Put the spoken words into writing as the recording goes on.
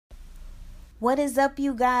What is up,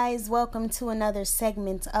 you guys? Welcome to another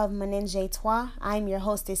segment of Menenge Toi. I'm your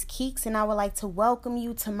hostess, Keeks, and I would like to welcome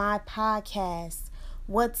you to my podcast.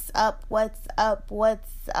 What's up? What's up?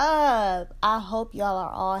 What's up? I hope y'all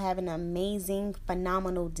are all having an amazing,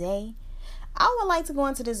 phenomenal day. I would like to go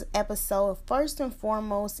into this episode first and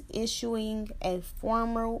foremost issuing a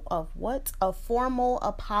formal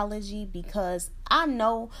apology, because I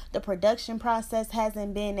know the production process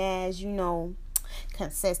hasn't been as,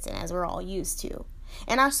 consistent as we're all used to.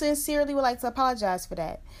 And I sincerely would like to apologize for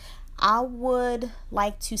that. I would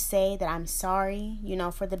like to say that I'm sorry,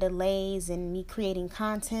 for the delays in me creating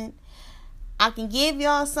content. I can give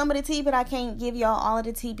y'all some of the tea, but I can't give y'all all of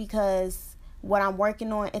the tea because what I'm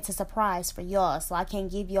working on, it's a surprise for y'all. So I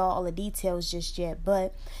can't give y'all all the details just yet.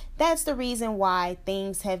 But that's the reason why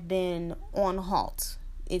things have been on halt,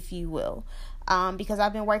 if you will. Because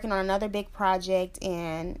I've been working on another big project,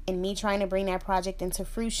 and in me trying to bring that project into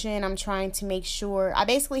fruition, I'm trying to make sure I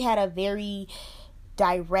basically had a very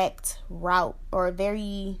direct route or a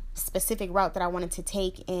very specific route that I wanted to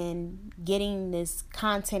take in getting this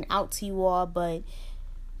content out to you all, but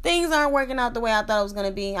things aren't working out the way I thought it was going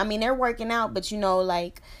to be. I mean, they're working out, but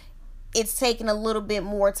it's taking a little bit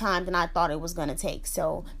more time than I thought it was going to take.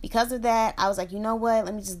 So because of that, I was like, you know what,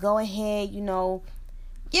 let me just go ahead,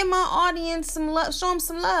 give my audience some love, show them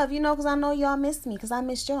some love, because I know y'all missed me, because I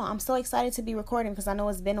missed y'all. I'm so excited to be recording because I know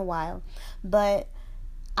it's been a while. But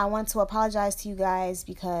I want to apologize to you guys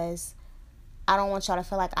because I don't want y'all to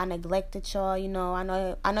feel like I neglected y'all. I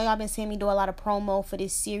know y'all been seeing me do a lot of promo for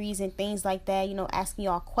this series and things like that, asking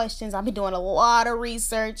y'all questions. I've been doing a lot of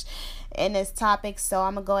research in this topic, so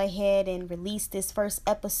I'm going to go ahead and release this first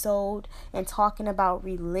episode and talking about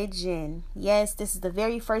religion. Yes, this is the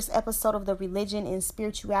very first episode of the Religion and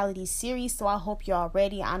Spirituality series, so I hope y'all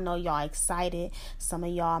ready. I know y'all excited. Some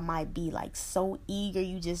of y'all might be so eager.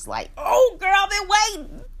 You just oh girl, I've been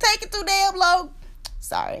waiting. Take it too damn long.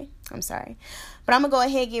 I'm sorry. But I'm going to go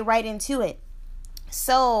ahead and get right into it.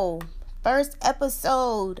 So, first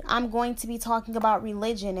episode, I'm going to be talking about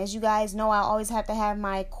religion. As you guys know, I always have to have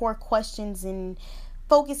my core questions and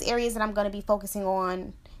focus areas that I'm going to be focusing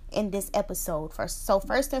on in this episode.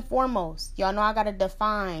 First and foremost, y'all know I got to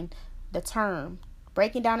define the term,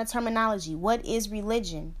 breaking down the terminology. What is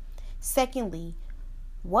religion? Secondly,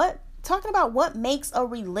 talking about what makes a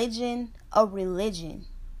religion a religion.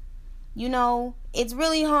 It's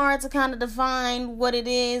really hard to kind of define what it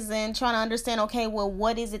is and trying to understand,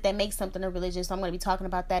 what is it that makes something a religion? So I'm going to be talking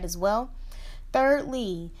about that as well.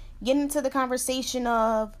 Thirdly, getting into the conversation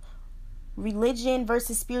of religion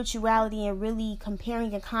versus spirituality and really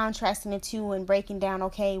comparing and contrasting the two and breaking down,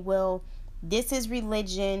 this is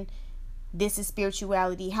religion, this is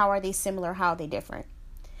spirituality. How are they similar? How are they different?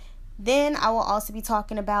 Then I will also be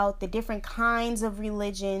talking about the different kinds of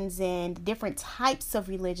religions and different types of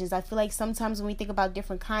religions. I feel like sometimes when we think about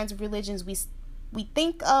different kinds of religions, we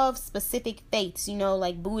think of specific faiths,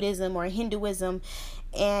 like Buddhism or Hinduism.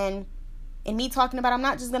 And in me talking about, I'm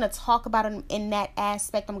not just going to talk about it in that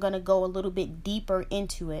aspect. I'm going to go a little bit deeper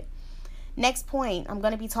into it. Next point, I'm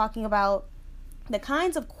going to be talking about the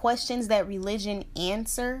kinds of questions that religion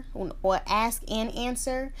answer or ask and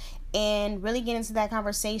answer, and really get into that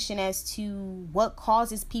conversation as to what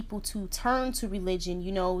causes people to turn to religion.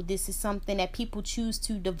 This is something that people choose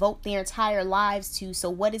to devote their entire lives to. So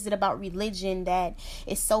what is it about religion that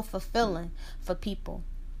is so fulfilling for people?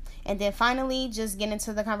 And then finally, just get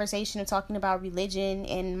into the conversation of talking about religion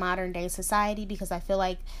in modern day society, because I feel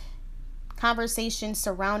like conversation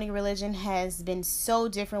surrounding religion has been so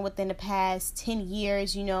different within the past 10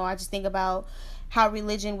 years. I just think about how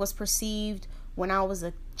religion was perceived when I was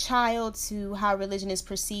a child to how religion is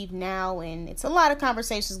perceived now, and it's a lot of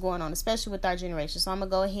conversations going on, especially with our generation. So I'm gonna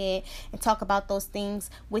go ahead and talk about those things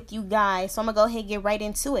with you guys. So I'm gonna go ahead and get right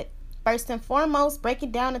into it. First and foremost,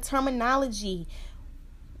 breaking down the terminology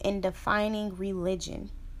and defining religion.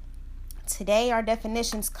 Today, our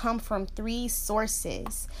definitions come from 3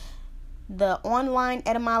 sources: the Online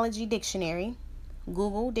Etymology Dictionary,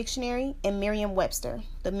 Google Dictionary, and Merriam-Webster,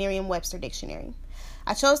 the Merriam-Webster Dictionary.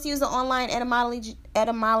 I chose to use the Online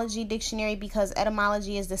Etymology Dictionary because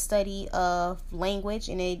etymology is the study of language,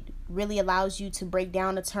 and it really allows you to break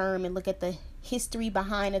down a term and look at the history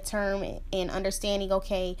behind a term and understanding,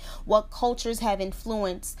 what cultures have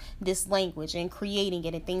influenced this language and creating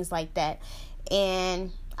it and things like that.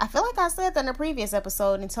 And I feel like I said that in a previous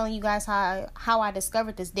episode and telling you guys how I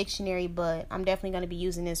discovered this dictionary, but I'm definitely going to be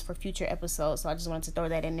using this for future episodes. So I just wanted to throw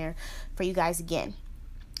that in there for you guys again.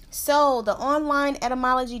 So the Online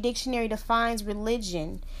Etymology Dictionary defines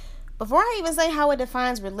religion before I even say how it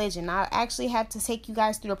defines religion, I actually have to take you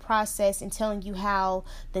guys through the process and telling you how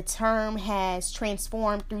the term has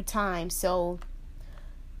transformed through time. So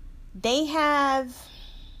they have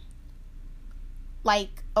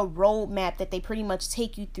like a roadmap that they pretty much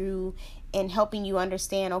take you through in helping you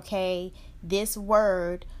understand, okay, this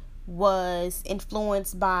word was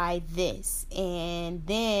influenced by this, and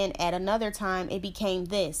then at another time it became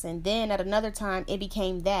this, and then at another time it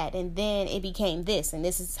became that, and then it became this, and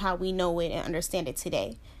this is how we know it and understand it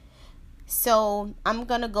today. So I'm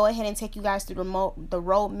gonna go ahead and take you guys through the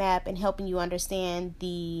roadmap and helping you understand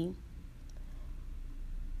the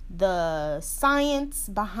science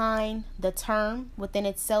behind the term within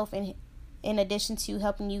itself, and in addition to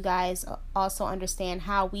helping you guys also understand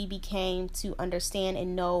how we became to understand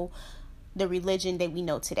and know the religion that we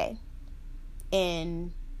know today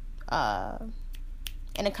in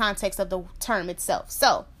the context of the term itself.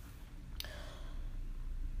 So,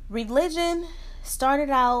 religion started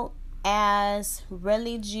out as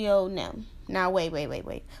religionem. Now, wait.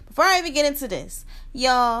 Before I even get into this,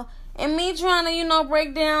 y'all, and me trying to,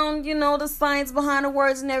 break down, the science behind the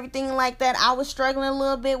words and everything like that, I was struggling a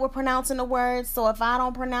little bit with pronouncing the words. So if I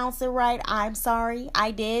don't pronounce it right, I'm sorry.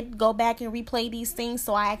 I did go back and replay these things,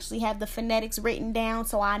 so I actually have the phonetics written down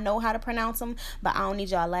so I know how to pronounce them. But I don't need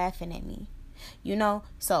y'all laughing at me,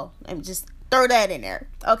 So let me just throw that in there.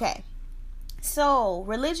 Okay. So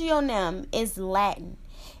religionem is Latin.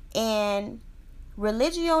 And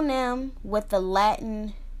religionem with the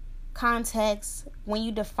Latin context, when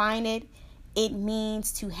you define it, it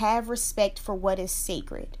means to have respect for what is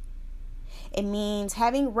sacred. It means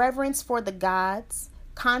having reverence for the gods,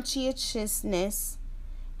 conscientiousness,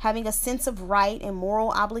 having a sense of right and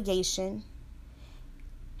moral obligation,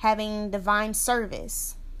 having divine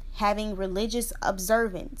service, having religious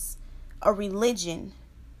observance, a religion,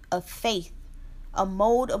 a faith, a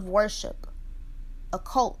mode of worship, a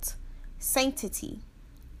cult, sanctity,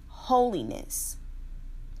 holiness.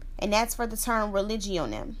 And that's for the term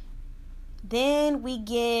religionem. Then we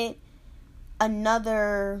get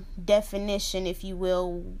another definition, if you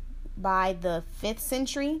will, by the 5th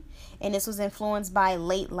century. And this was influenced by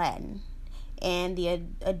late Latin. And the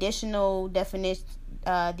additional definition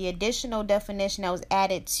that was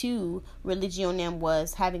added to religionem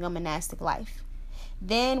was having a monastic life.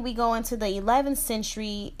 Then we go into the 11th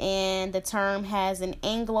century, and the term has an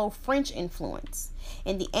Anglo-French influence.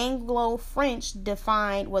 And the Anglo-French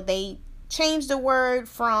they changed the word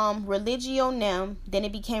from religionem, then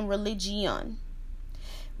it became religion.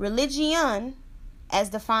 Religion, as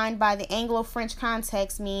defined by the Anglo-French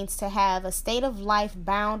context, means to have a state of life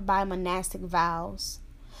bound by monastic vows,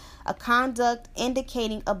 a conduct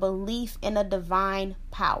indicating a belief in a divine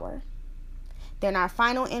power. Then our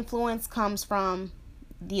final influence comes from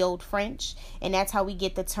the Old French, and that's how we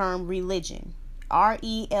get the term religion,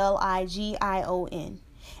 religion.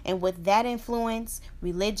 And with that influence,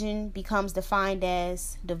 religion becomes defined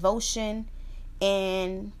as devotion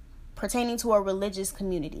and pertaining to a religious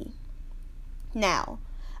community. Now,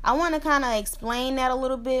 I want to kind of explain that a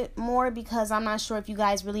little bit more because I'm not sure if you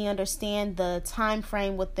guys really understand the time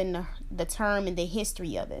frame within the term and the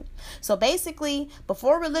history of it. So basically,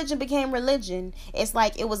 before religion became religion, it's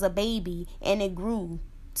like it was a baby and it grew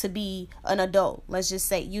to be an adult. Let's just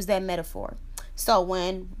say, use that metaphor. So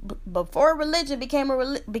before religion became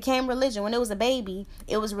religion, when it was a baby,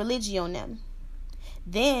 it was religionem.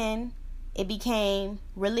 Then it became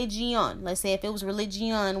religion. Let's say if it was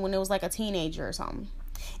religion when it was like a teenager or something.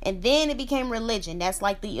 And then it became religion. That's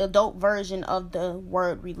like the adult version of the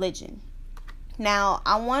word religion. Now,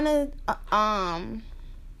 I want to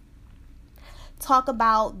talk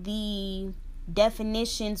about the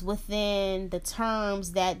definitions within the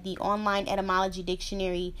terms that the online etymology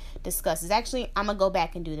dictionary discusses. Actually, I'm going to go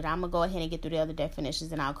back and do that. I'm going to go ahead and get through the other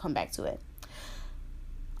definitions and I'll come back to it.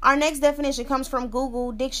 Our next definition comes from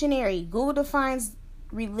Google Dictionary. Google defines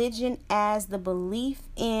religion as the belief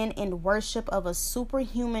in and worship of a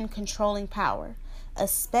superhuman controlling power,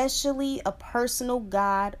 especially a personal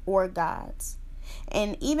god or gods.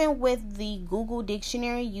 And even with the Google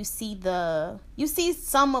Dictionary, you see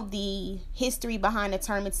some of the history behind the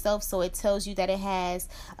term itself. So it tells you that it has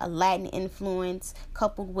a Latin influence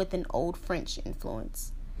coupled with an Old French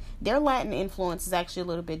influence. Their Latin influence is actually a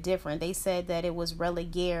little bit different. They said that it was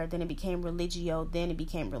religare, then it became religio, then it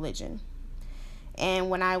became religion. And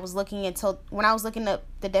when I was looking up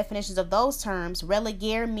the definitions of those terms,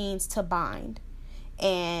 religare means to bind,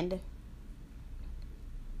 and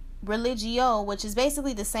religio, which is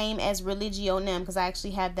basically the same as religionem, because I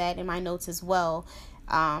actually have that in my notes as well,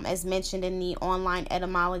 as mentioned in the online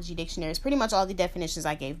etymology dictionary. It's pretty much all the definitions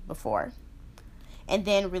I gave before. And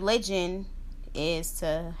then religion is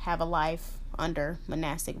to have a life under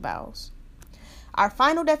monastic vows. Our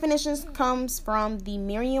final definition comes from the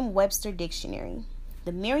Merriam-Webster Dictionary.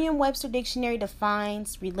 The Merriam-Webster Dictionary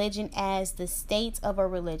defines religion as the state of a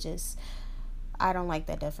religious. I don't like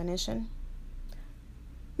that definition.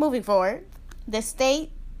 Moving forward, the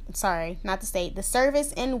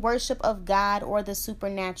service and worship of God or the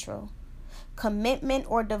supernatural, commitment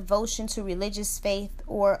or devotion to religious faith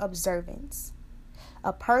or observance,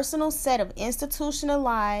 a personal set of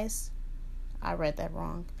institutionalized, I read that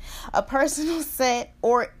wrong, a personal set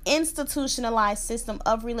or institutionalized system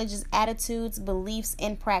of religious attitudes, beliefs,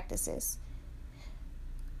 and practices.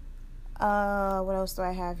 What else do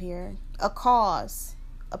I have here? A cause,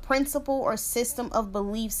 a principle or system of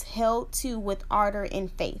beliefs held to with ardor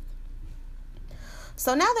and faith.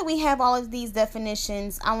 So now that we have all of these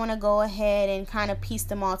definitions, I want to go ahead and kind of piece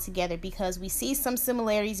them all together because we see some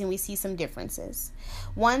similarities and we see some differences.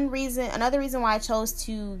 Another reason why I chose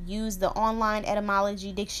to use the online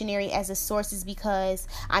etymology dictionary as a source is because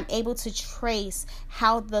I'm able to trace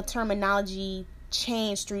how the terminology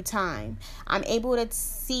changed through time. I'm able to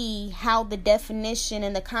see how the definition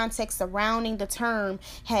and the context surrounding the term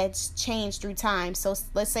has changed through time. So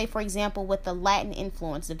let's say, for example, with the Latin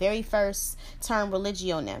influence, the very first term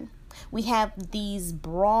religionem, we have these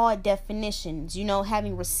broad definitions,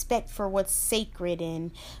 having respect for what's sacred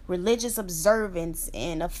and religious observance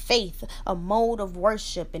and a faith, a mode of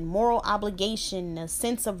worship and moral obligation, a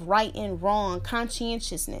sense of right and wrong,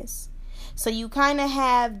 conscientiousness. So you kind of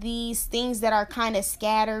have these things that are kind of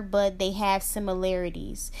scattered, but they have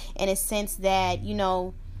similarities in a sense that, I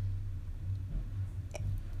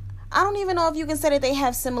don't even know if you can say that they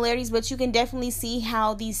have similarities, but you can definitely see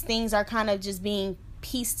how these things are kind of just being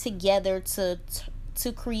pieced together to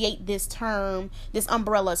create this term, this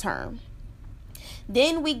umbrella term.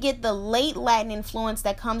 Then we get the late Latin influence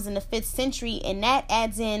that comes in the 5th century, and that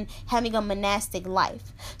adds in having a monastic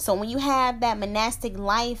life. So when you have that monastic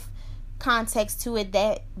life context to it,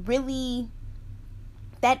 that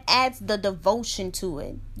adds the devotion to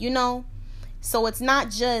it, so it's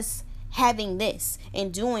not just having this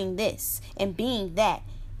and doing this and being that,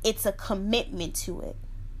 it's a commitment to it.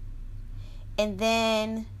 And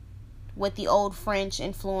then with the old French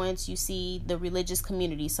influence, you see the religious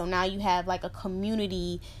community, so now you have like a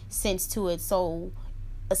community sense to it, so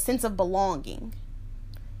a sense of belonging.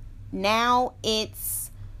 Now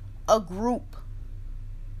it's a group.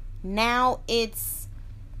 Now it's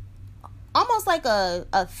almost like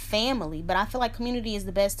a family, but I feel like community is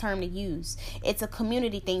the best term to use. It's a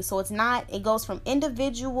community thing. So it goes from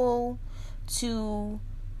individual to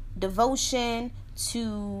devotion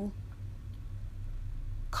to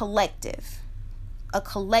collective. A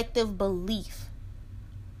collective belief.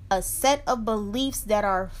 A set of beliefs that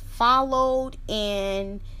are followed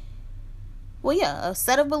a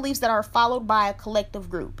set of beliefs that are followed by a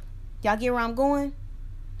collective group. Y'all get where I'm going?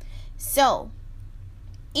 So,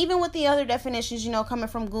 even with the other definitions, coming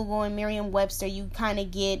from Google and Merriam-Webster, you kind of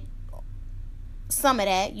get some of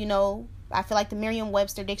that, I feel like the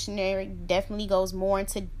Merriam-Webster dictionary definitely goes more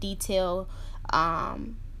into detail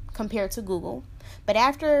compared to Google. But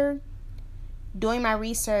after doing my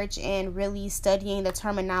research and really studying the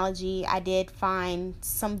terminology, I did find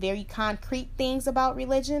some very concrete things about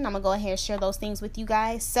religion. I'm going to go ahead and share those things with you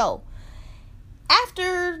guys. So,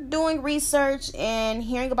 after doing research and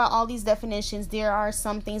hearing about all these definitions, there are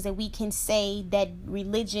some things that we can say that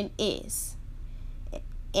religion is.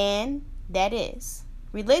 And that is,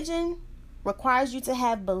 religion requires you to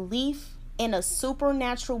have belief in a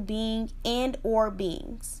supernatural being and or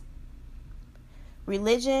beings.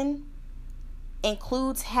 Religion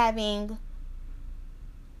includes having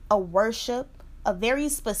a very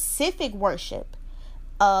specific worship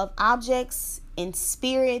of objects and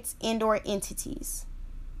spirits and or entities.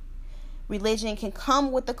 Religion can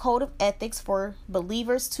come with a code of ethics for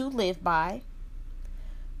believers to live by.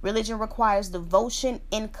 Religion requires devotion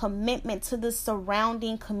and commitment to the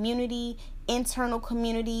surrounding community, internal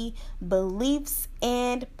community, beliefs,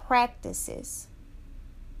 and practices.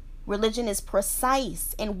 Religion is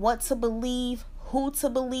precise in what to believe, who to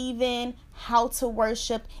believe in, how to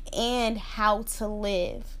worship, and how to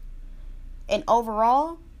live. And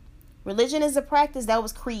overall, religion is a practice that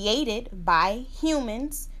was created by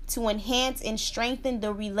humans to enhance and strengthen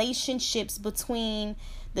the relationships between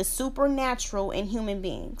the supernatural and human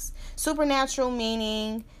beings. Supernatural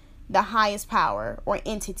meaning the highest power or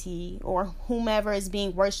entity or whomever is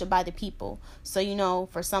being worshipped by the people. So,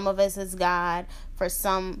 for some of us it's God,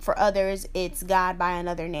 for others it's God by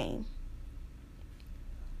another name.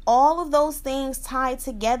 All of those things tied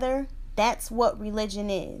together, that's what religion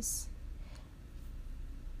is.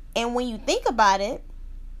 And when you think about it,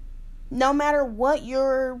 no matter what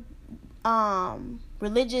your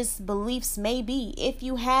religious beliefs may be, if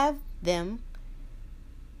you have them,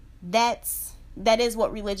 that is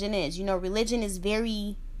what religion is. You know, religion is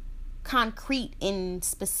very concrete and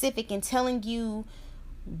specific in telling you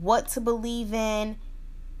what to believe in,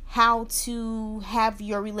 how to have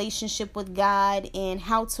your relationship with God, and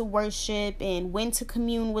how to worship, and when to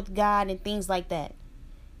commune with God, and things like that.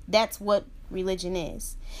 That's what religion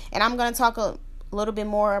is. And I'm going to talk a little bit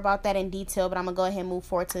more about that in detail, but I'm going to go ahead and move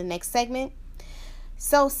forward to the next segment.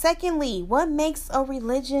 So, secondly, what makes a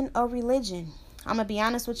religion a religion? I'm going to be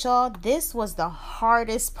honest with y'all. This was the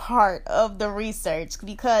hardest part of the research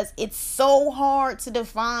because it's so hard to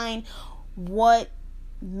define what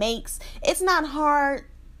makes. It's not hard.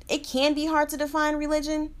 It can be hard to define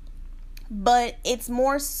religion, but it's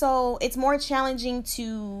more challenging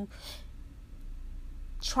to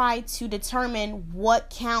try to determine what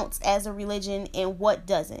counts as a religion and what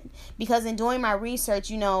doesn't. Because in doing my research,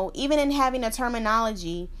 you know, even in having a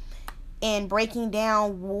terminology and breaking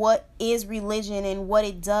down what is religion and what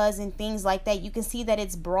it does and things like that, you can see that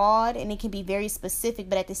it's broad and it can be very specific.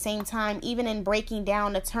 But at the same time, even in breaking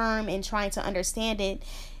down a term and trying to understand it,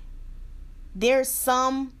 there's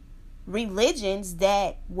some religions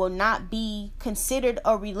that will not be considered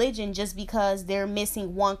a religion just because they're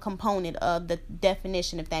missing one component of the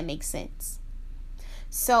definition, if that makes sense.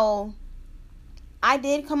 So I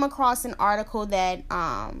did come across an article that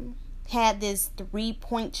had this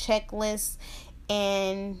 3-point checklist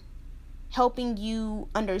and helping you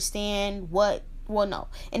understand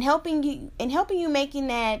helping you making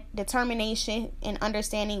that determination and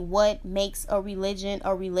understanding what makes a religion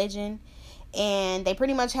a religion. And they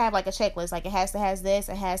pretty much have like a checklist, like it has to have this,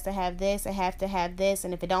 it has to have this, it has to have this,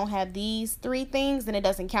 and if it don't have these 3 things, then it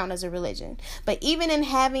doesn't count as a religion. But even in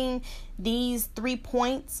having these 3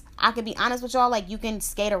 points, I could be honest with y'all, like you can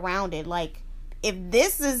skate around it. Like if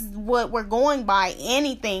this is what we're going by,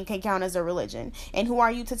 anything can count as a religion. And who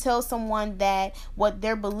are you to tell someone that what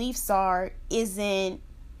their beliefs are isn't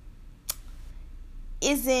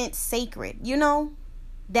sacred, you know?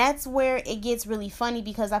 That's where it gets really funny,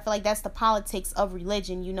 because I feel like that's the politics of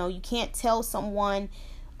religion. You know, you can't tell someone,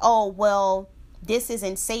 oh, well, this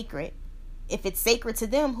isn't sacred. If it's sacred to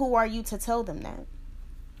them, who are you to tell them that?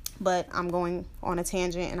 But I'm going on a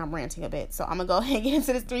tangent and I'm ranting a bit. So I'm going to go ahead and get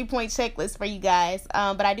into this 3-point checklist for you guys.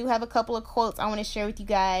 But I do have a couple of quotes I want to share with you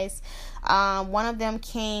guys. One of them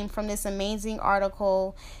came from this amazing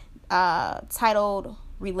article titled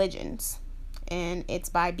Religions. And it's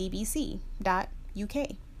by BBC.UK.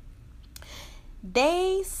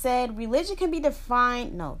 They said religion can be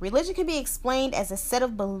explained as a set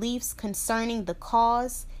of beliefs concerning the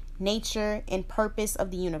cause, nature, and purpose of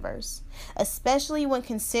the universe, especially when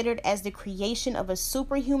considered as the creation of a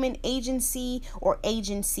superhuman agency or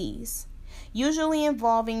agencies, usually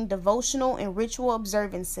involving devotional and ritual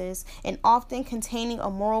observances and often containing a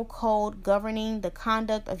moral code governing the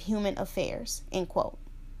conduct of human affairs, end quote.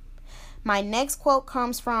 My next quote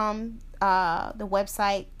comes from the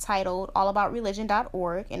website titled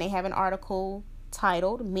allaboutreligion.org, and they have an article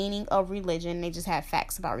titled Meaning of Religion. They just have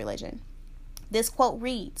facts about religion. This quote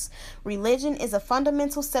reads, "Religion is a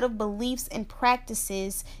fundamental set of beliefs and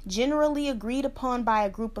practices generally agreed upon by a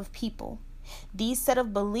group of people. These set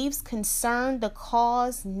of beliefs concern the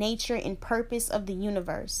cause, nature, and purpose of the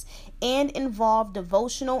universe and involve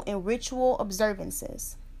devotional and ritual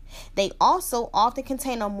observances. They also often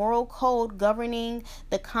contain a moral code governing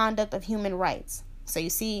the conduct of human rights." So you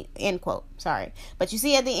see, end quote, sorry. But you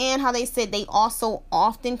see at the end how they said they also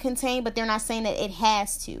often contain, but they're not saying that it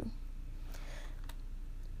has to.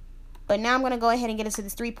 But now I'm going to go ahead and get into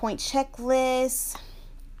this 3-point checklist.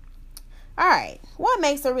 All right, what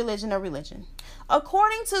makes a religion a religion?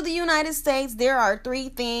 According to the United States, there are 3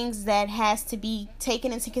 things that has to be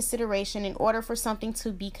taken into consideration in order for something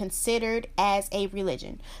to be considered as a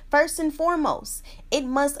religion. First and foremost, it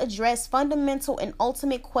must address fundamental and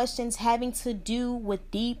ultimate questions having to do with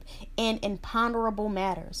deep and imponderable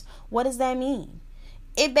matters. What does that mean?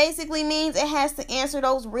 It basically means it has to answer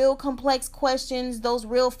those real complex questions, those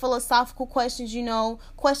real philosophical questions, you know,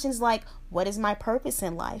 questions like, what is my purpose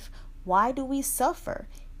in life? Why do we suffer?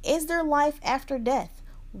 Is there life after death?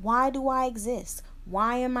 Why do I exist?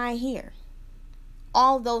 Why am I here?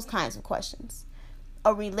 All those kinds of questions.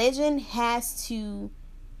 A religion has to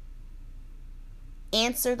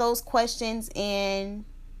answer those questions, and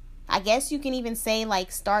I guess you can even say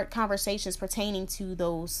like start conversations pertaining to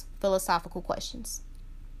those philosophical questions.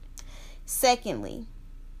 Secondly,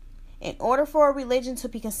 in order for a religion to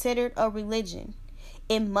be considered a religion,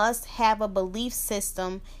 it must have a belief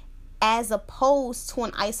system as opposed to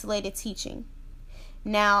an isolated teaching.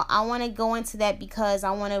 Now, I want to go into that because I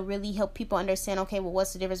want to really help people understand, okay, well,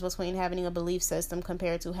 what's the difference between having a belief system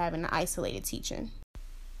compared to having an isolated teaching?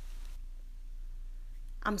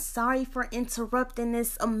 I'm sorry for interrupting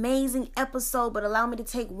this amazing episode, but allow me to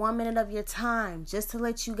take 1 minute of your time just to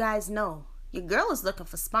let you guys know your girl is looking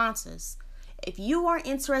for sponsors. If you are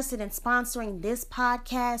interested in sponsoring this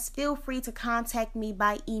podcast, feel free to contact me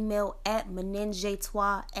by email at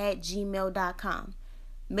menenjetoi@gmail.com.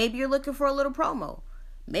 Maybe you're looking for a little promo.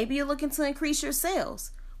 Maybe you're looking to increase your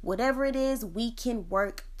sales. Whatever it is, we can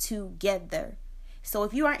work together. So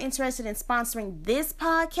if you are interested in sponsoring this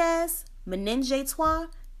podcast, Menenjetoi,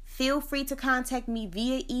 feel free to contact me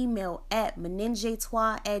via email at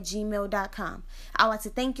menenjetoi@gmail.com. I'd like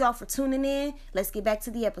to thank y'all for tuning in. Let's get back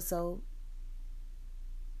to the episode.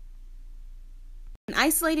 An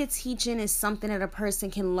isolated teaching is something that a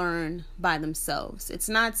person can learn by themselves. It's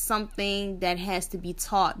not something that has to be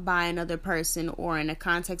taught by another person, or in a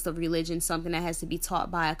context of religion, something that has to be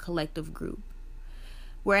taught by a collective group.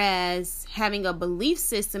 Whereas having a belief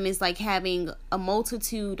system is like having a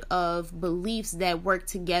multitude of beliefs that work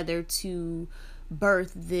together to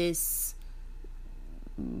birth this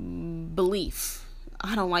belief.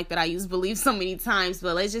 I don't like that I use belief so many times,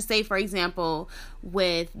 but let's just say, for example,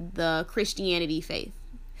 with the Christianity faith.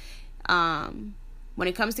 When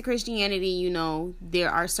it comes to Christianity, there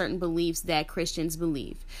are certain beliefs that Christians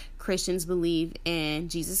believe. Christians believe in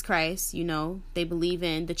Jesus Christ. They believe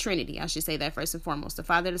in the Trinity. I should say that first and foremost. The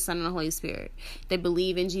Father, the Son, and the Holy Spirit. They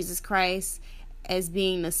believe in Jesus Christ as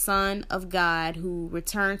being the Son of God who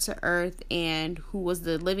returned to earth and who was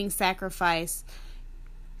the living sacrifice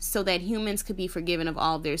so that humans could be forgiven of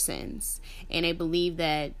all of their sins. And they believe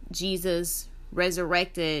that Jesus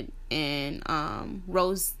resurrected and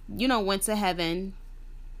rose, went to heaven.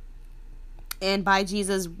 And by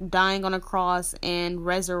Jesus dying on a cross and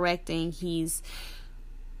resurrecting, he's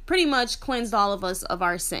pretty much cleansed all of us of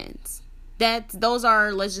our sins. Those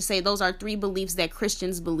are 3 beliefs that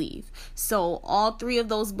Christians believe. So all 3 of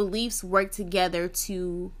those beliefs work together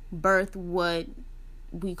to birth what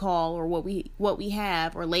we call, or what we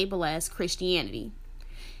have or label as, Christianity.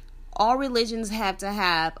 All religions have to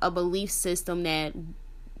have a belief system that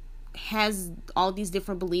has all these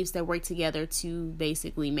different beliefs that work together to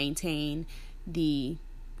basically maintain the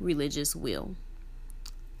religious will.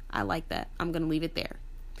 I like that. I'm going to leave it there.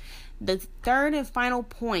 The third and final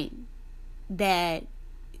point that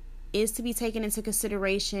is to be taken into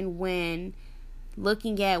consideration when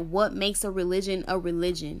looking at what makes a religion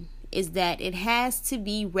is that it has to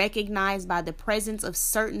be recognized by the presence of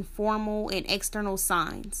certain formal and external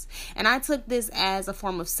signs. And I took this as a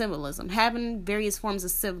form of symbolism, having various forms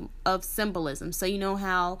of symbolism. So you know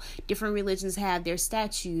how different religions have their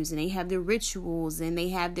statues, and they have their rituals, and they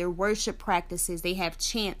have their worship practices, they have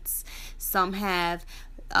chants. Some have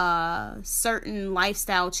certain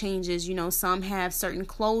lifestyle changes, some have certain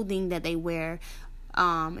clothing that they wear,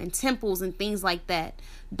 and temples and things like that.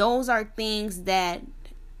 Those are things that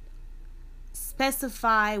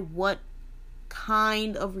specify what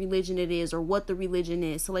kind of religion it is, or what the religion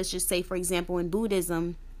is. So let's just say, for example, in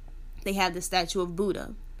Buddhism, they have the statue of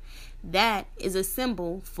Buddha. That is a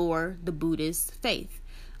symbol for the Buddhist faith.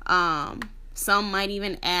 Some might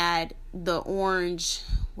even add the orange,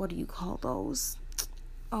 what do you call those?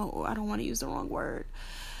 Oh, I don't want to use the wrong word.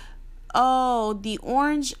 Oh, the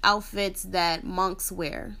orange outfits that monks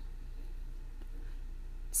wear.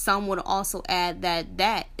 Some would also add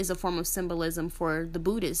that is a form of symbolism for the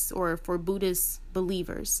Buddhists, or for Buddhist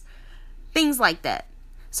believers. Things like that.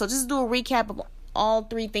 So just do a recap of all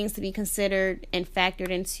 3 things to be considered and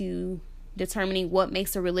factored into determining what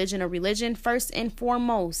makes a religion a religion. First and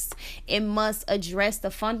foremost, it must address the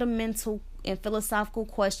fundamental and philosophical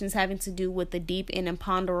questions having to do with the deep and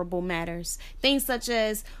imponderable matters. Things such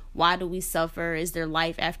as, why do we suffer? Is there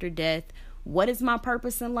life after death? What is my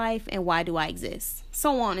purpose in life, and why do I exist?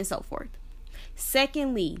 So on and so forth.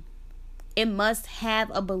 Secondly, it must have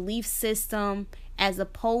a belief system as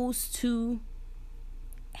opposed to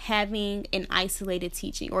having an isolated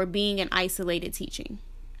teaching, or being an isolated teaching.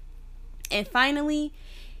 And finally,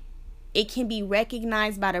 it can be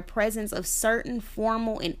recognized by the presence of certain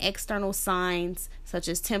formal and external signs, such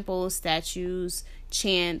as temples, statues,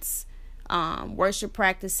 chants, worship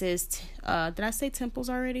practices. Did I say temples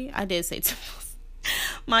already? I did say temples.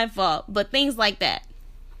 My fault. But things like that.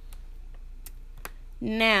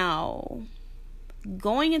 Now,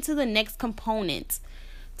 going into the next component,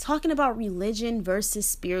 talking about religion versus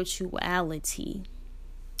spirituality.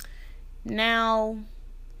 Now,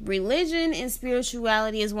 religion and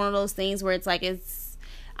spirituality is one of those things where it's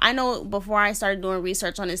I know before I started doing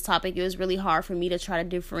research on this topic, it was really hard for me to try to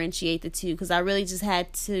differentiate the two, because I really just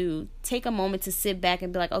had to take a moment to sit back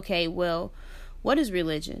and be like, okay, well, what is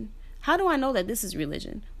religion? How do I know that this is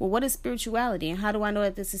religion? Well, what is spirituality? And how do I know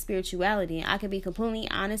that this is spirituality? And I can be completely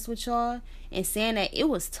honest with y'all in saying that it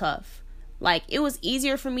was tough. Like, it was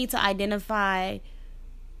easier for me to identify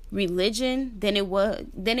religion than it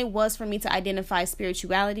was for me to identify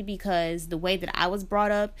spirituality, because the way that I was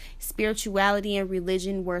brought up, spirituality and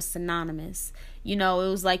religion were synonymous. You know, it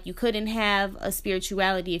was like you couldn't have a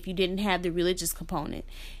spirituality if you didn't have the religious component.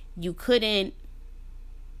 You couldn't.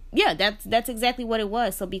 Yeah, that's exactly what it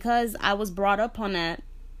was. So because I was brought up on that,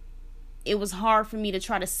 it was hard for me to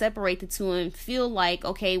try to separate the two and feel like,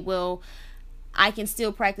 okay, well, I can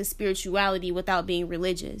still practice spirituality without being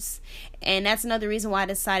religious. And that's another reason why I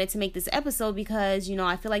decided to make this episode, because, you know,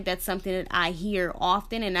 I feel like that's something that I hear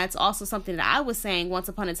often. And that's also something that I was saying once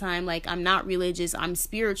upon a time, like, I'm not religious, I'm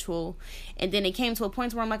spiritual. And then it came to a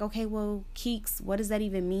point where I'm like, okay, well, Keeks, what does that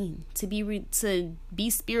even mean? To be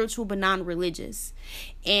spiritual but non-religious.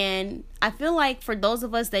 And I feel like for those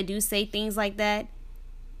of us that do say things like that,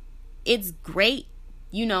 it's great,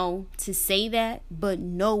 you know, to say that, but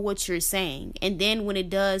know what you're saying. And then when it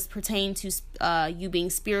does pertain to you being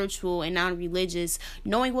spiritual and non-religious,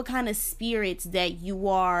 knowing what kind of spirits that you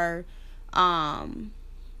are,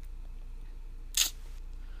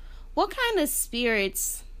 what kind of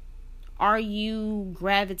spirits are you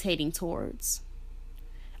gravitating towards?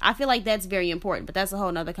 I feel like that's very important, but that's a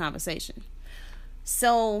whole nother conversation.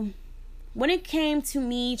 So when it came to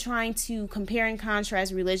me trying to compare and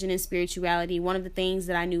contrast religion and spirituality, one of the things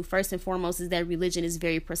that I knew first and foremost is that religion is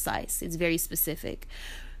very precise. It's very specific.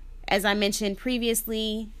 As I mentioned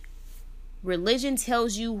previously, religion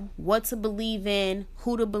tells you what to believe in,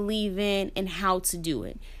 who to believe in, and how to do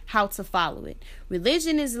it, how to follow it.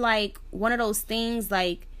 Religion is like one of those things,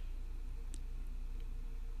 like,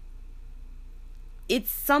 it's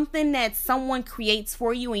something that someone creates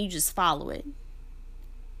for you and you just follow it.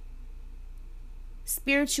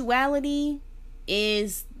 Spirituality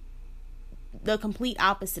is the complete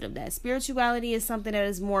opposite of that. Spirituality is something that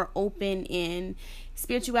is more open, and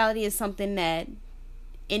spirituality is something that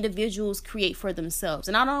individuals create for themselves.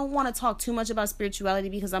 And I don't want to talk too much about spirituality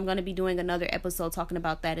because I'm going to be doing another episode talking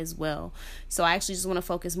about that as well. So I actually just want to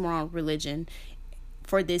focus more on religion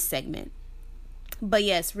for this segment. But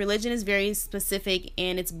yes, religion is very specific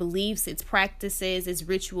in its beliefs, its practices, its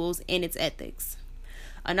rituals, and its ethics.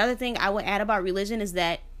 Another thing I would add about religion is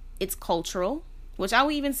that it's cultural, which I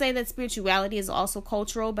would even say that spirituality is also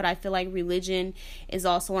cultural, but I feel like religion is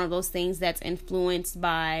also one of those things that's influenced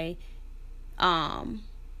by, what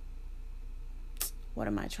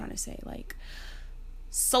am I trying to say? Like,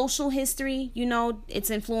 social history, you know,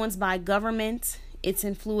 it's influenced by government, it's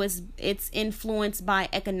influenced by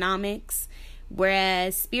economics,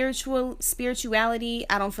 whereas spirituality,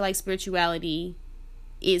 I don't feel like spirituality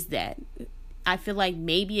is that. I feel like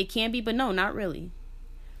maybe it can be, but no, not really.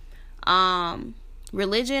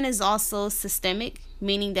 Religion is also systemic,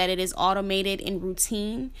 meaning that it is automated and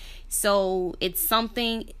routine. So it's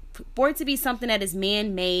something, for it to be something that is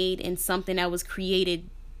man-made and something that was created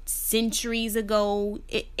centuries ago,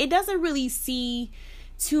 it doesn't really see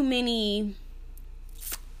too many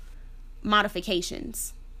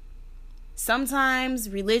modifications. Sometimes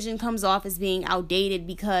religion comes off as being outdated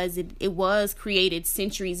because it was created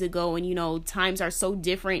centuries ago, and, you know, times are so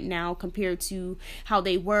different now compared to how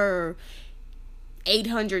they were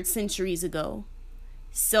 800 centuries ago.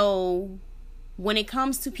 So when it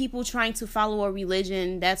comes to people trying to follow a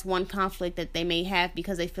religion, that's one conflict that they may have,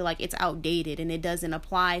 because they feel like it's outdated and it doesn't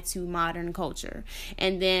apply to modern culture,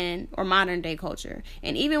 or modern day culture.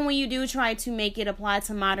 And even when you do try to make it apply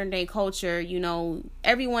to modern day culture, you know,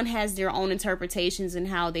 everyone has their own interpretations and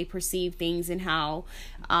how they perceive things and how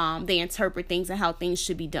they interpret things and how things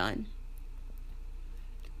should be done.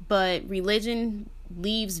 But religion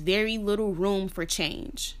leaves very little room for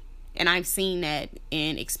change. And I've seen that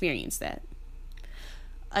and experienced that.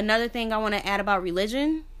 Another thing I want to add about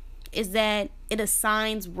religion is that it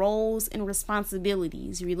assigns roles and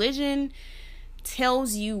responsibilities. Religion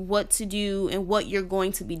tells you what to do and what you're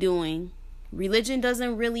going to be doing. Religion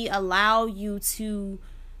doesn't really allow you to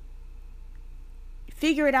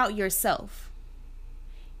figure it out yourself.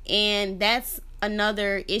 And that's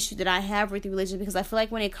another issue that I have with religion, because I feel like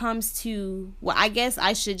when it comes to, well, I guess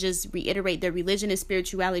I should just reiterate that religion and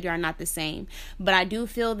spirituality are not the same. But I do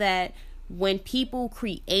feel that when people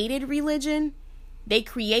created religion, they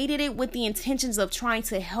created it with the intentions of trying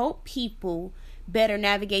to help people better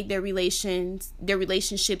navigate their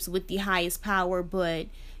relationships with the highest power. But,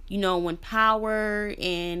 when power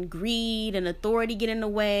and greed and authority get in the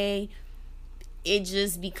way, it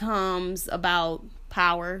just becomes about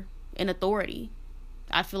power and authority.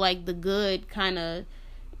 I feel like the good kind of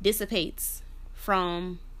dissipates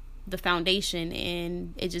from the foundation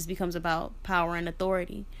and it just becomes about power and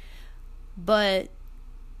authority. But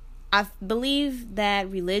I believe that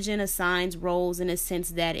religion assigns roles in a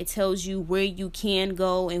sense that it tells you where you can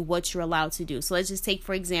go and what you're allowed to do. So let's just take,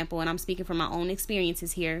 for example, and I'm speaking from my own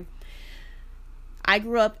experiences here. I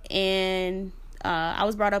grew up I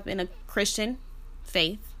was brought up in a Christian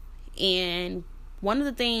faith. And one of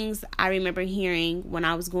the things I remember hearing when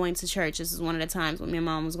I was going to church, this is one of the times when my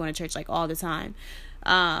mom was going to church like all the time.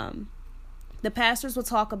 The pastors would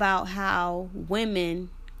talk about how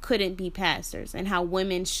women couldn't be pastors and how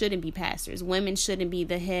women shouldn't be pastors. Women shouldn't be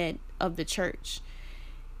the head of the church.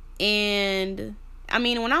 And I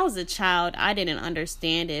mean, when I was a child, I didn't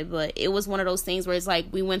understand it, but it was one of those things where it's like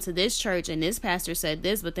we went to this church and this pastor said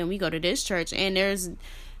this, but then we go to this church and there's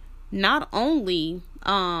not only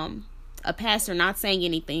a pastor not saying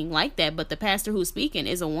anything like that, but the pastor who's speaking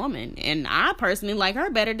is a woman, and I personally like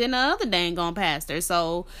her better than the other dang on pastor.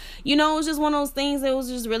 So it was just one of those things that was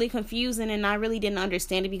just really confusing, and I really didn't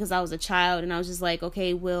understand it because I was a child, and I was just like,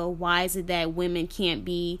 okay, well, why is it that women can't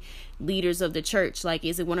be leaders of the church? Like,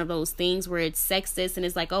 is it one of those things where it's sexist and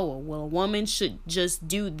it's like, oh well, a woman should just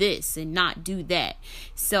do this and not do that?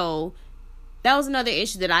 So that was another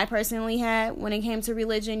issue that I personally had when it came to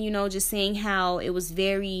religion, just seeing how it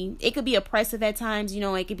could be oppressive at times,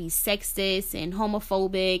 it could be sexist and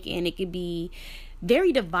homophobic, and it could be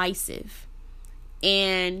very divisive.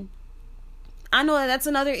 And I know that that's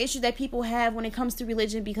another issue that people have when it comes to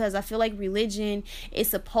religion, because I feel like religion is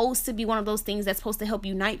supposed to be one of those things that's supposed to help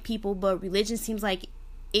unite people, but religion seems like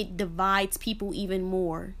it divides people even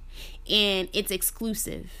more, and it's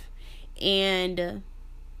exclusive. And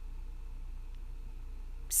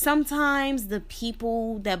sometimes the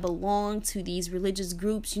people that belong to these religious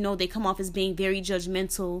groups, they come off as being very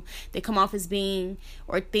judgmental. They come off as being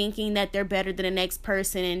or thinking that they're better than the next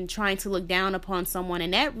person and trying to look down upon someone.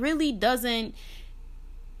 And that really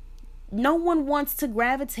no one wants to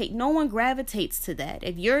gravitate. No one gravitates to that.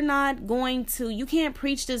 If you're not going to, you can't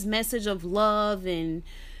preach this message of love and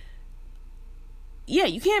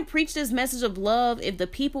you can't preach this message of love if the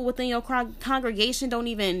people within your congregation don't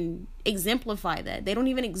even exemplify that. They don't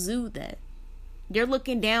even exude that. They're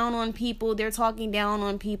looking down on people. They're talking down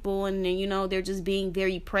on people. And, they're just being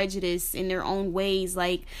very prejudiced in their own ways.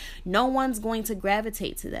 Like, no one's going to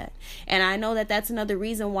gravitate to that. And I know that that's another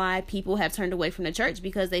reason why people have turned away from the church,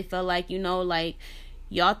 because they feel like,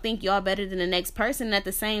 y'all think y'all better than the next person, and at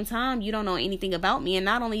the same time, you don't know anything about me. And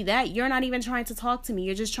not only that, you're not even trying to talk to me.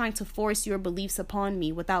 You're just trying to force your beliefs upon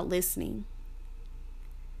me without listening.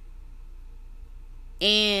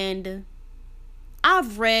 And I'm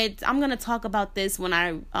going to talk about this when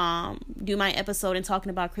I do my episode and talking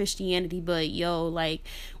about Christianity. But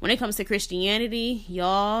when it comes to Christianity,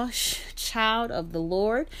 y'all, child of the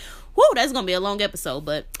Lord, that's going to be a long episode,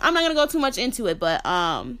 but I'm not going to go too much into it. But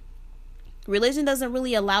religion doesn't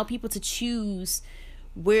really allow people to choose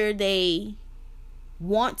where they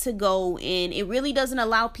want to go, and it really doesn't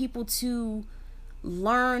allow people to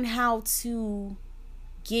learn how to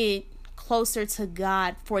get closer to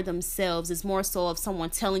God for themselves. It's more so of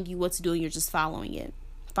someone telling you what to do and you're just following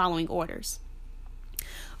orders.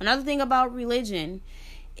 Another thing about religion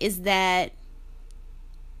is that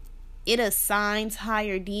it assigns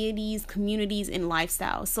higher deities, communities, and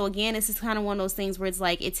lifestyles. So again, this is kind of one of those things where it's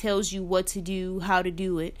like it tells you what to do, how to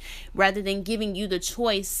do it, rather than giving you the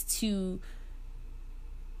choice to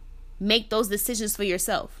make those decisions for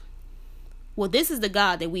yourself. Well, this is the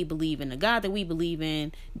God that we believe in. The God that we believe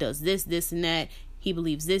in does this, this, and that. He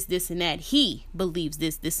believes this, this, and that. He believes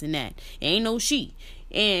this, this, and that. It ain't no she.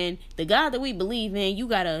 And the God that we believe in,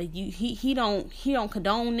 he don't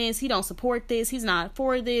condone this. He don't support this. He's not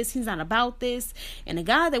for this. He's not about this. And the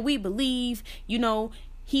God that we believe,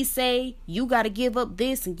 he say, you got to give up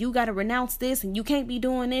this and you got to renounce this and you can't be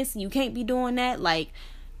doing this and you can't be doing that. Like,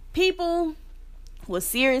 people will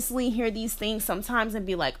seriously hear these things sometimes and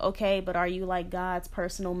be like, okay, but are you like God's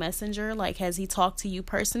personal messenger? Like, has he talked to you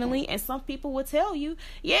personally? And some people will tell you,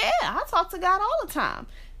 yeah, I talk to God all the time.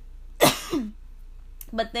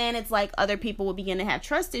 But then it's like other people will begin to have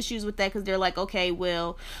trust issues with that, because they're like, okay,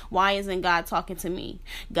 well, why isn't God talking to me?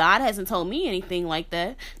 God hasn't told me anything like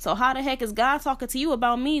that. So how the heck is God talking to you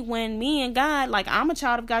about me when me and God, like, I'm a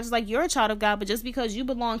child of God just like you're a child of God, but just because you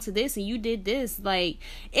belong to this and you did this, like,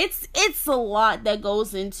 it's a lot that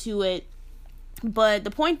goes into it. But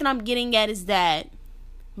the point that I'm getting at is that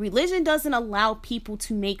Religion doesn't allow people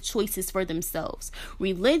to make choices for themselves.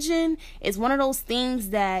 Religion is one of those things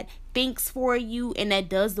that thinks for you and that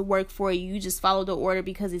does the work for you. You just follow the order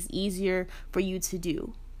because it's easier for you to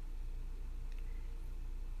do.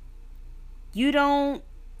 You don't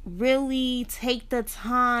really take the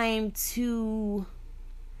time to...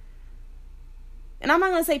 And I'm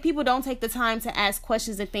not going to say people don't take the time to ask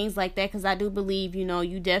questions and things like that, because I do believe,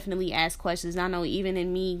 you definitely ask questions. I know even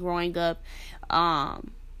in me growing up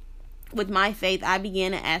with my faith, I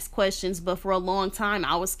began to ask questions. But for a long time,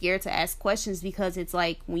 I was scared to ask questions because it's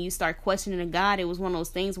like when you start questioning God, it was one of those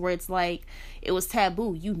things where it's like it was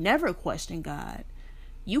taboo. You never question God.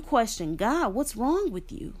 You question God. What's wrong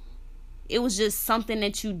with you? It was just something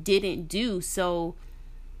that you didn't do. So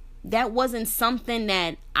that wasn't something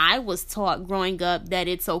that I was taught growing up, that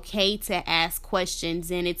it's okay to ask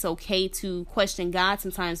questions and it's okay to question God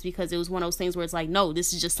sometimes, because it was one of those things where it's like, no,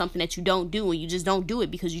 this is just something that you don't do, and you just don't do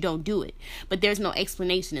it because you don't do it. But there's no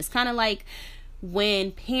explanation. It's kind of like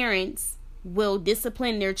when parents will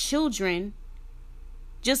discipline their children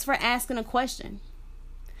just for asking a question.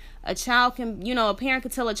 A child can, a parent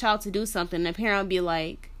could tell a child to do something, and the parent will be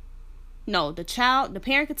like, no, the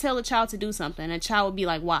parent could tell the child to do something, and the child would be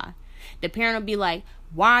like, why? The parent would be like,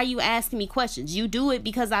 why are you asking me questions? You do it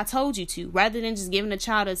because I told you to, rather than just giving the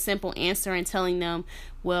child a simple answer and telling them,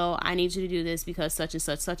 well, I need you to do this because such and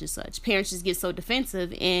such, such and such. Parents just get so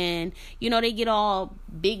defensive, and, they get all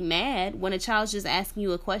big mad when a child's just asking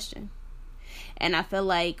you a question. And I feel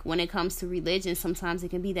like when it comes to religion, sometimes it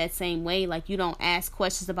can be that same way. Like, you don't ask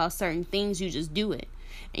questions about certain things, you just do it.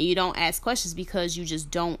 And you don't ask questions because you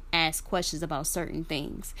just don't ask questions about certain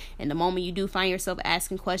things. And the moment you do find yourself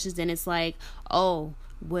asking questions, then it's like, oh,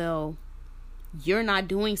 well, you're not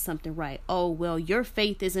doing something right. Oh, well, your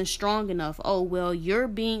faith isn't strong enough. Oh, well, you're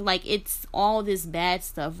being like, it's all this bad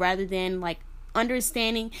stuff, rather than like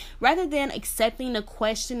understanding, rather than accepting the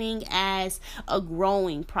questioning as a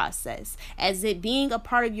growing process, as it being a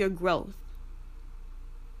part of your growth.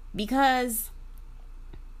 Because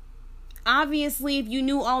obviously, if you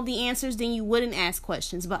knew all the answers, then you wouldn't ask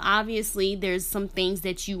questions. But obviously, there's some things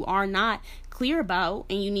that you are not clear about,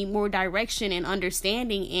 and you need more direction and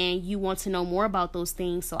understanding, and you want to know more about those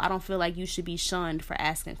things. So I don't feel like you should be shunned for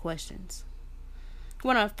asking questions.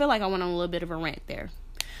 I feel like I went on a little bit of a rant there.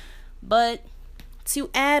 But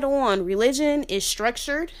to add on, religion is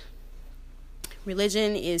structured.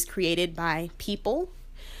 Religion is created by people.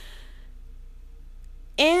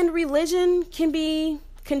 And religion can be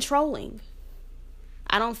controlling.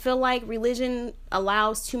 I don't feel like religion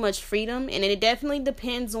allows too much freedom, and it definitely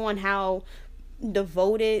depends on how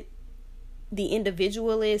devoted the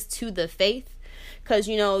individual is to the faith. Because,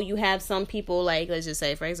 you have some people, like, let's just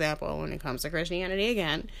say, for example, when it comes to Christianity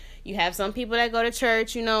again, you have some people that go to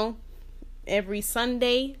church, every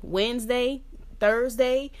Sunday, Wednesday,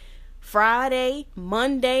 Thursday, Friday,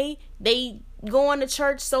 Monday. They go on to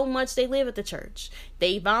church so much they live at the church.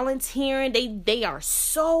 They volunteering. They are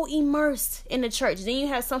so immersed in the church. Then you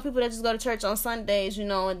have some people that just go to church on Sundays,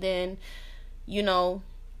 and then,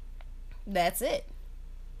 that's it.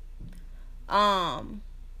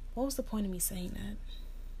 What was the point of me saying that?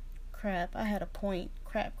 Crap, I had a point.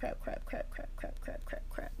 Crap.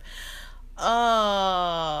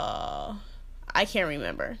 I can't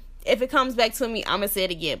remember. If it comes back to me, I'm going to say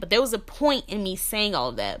it again. But there was a point in me saying all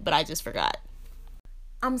of that, but I just forgot.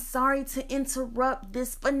 I'm sorry to interrupt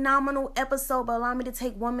this phenomenal episode, but allow me to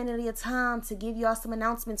take 1 minute at a time to give y'all some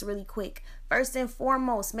announcements really quick. First and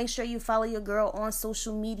foremost, make sure you follow your girl on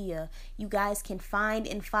social media. You guys can find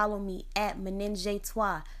and follow me at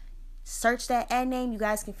Menenjetoi. Search that ad name. You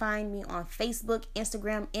guys can find me on Facebook,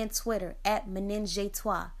 Instagram, and Twitter at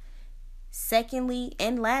Menenjetoi. Secondly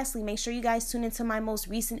and lastly, make sure you guys tune into my most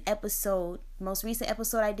recent episode. Most recent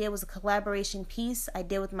episode I did was a collaboration piece I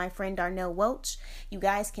did with my friend Darnell Welch. You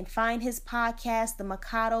guys can find his podcast, The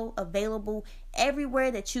Mikado, available everywhere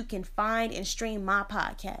that you can find and stream my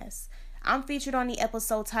podcast. I'm featured on the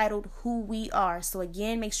episode titled Who We Are. So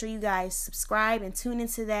again, make sure you guys subscribe and tune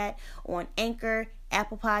into that on Anchor,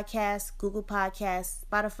 Apple Podcasts, Google Podcasts,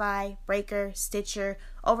 Spotify, Breaker, Stitcher,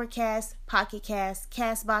 Overcast, Pocket Cast,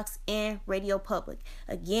 Castbox, and Radio Public.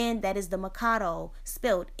 Again, that is The Mikado,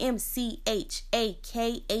 spelled M-C-H-A-K-A-T-O.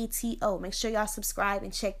 Make sure y'all subscribe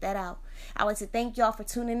and check that out. I'd like to thank y'all for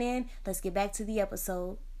tuning in. Let's get back to the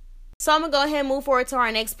episode. So I'm going to go ahead and move forward to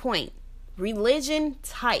our next point. Religion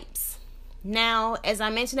types. Now, as I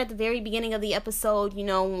mentioned at the very beginning of the episode,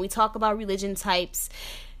 when we talk about religion types,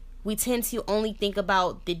 we tend to only think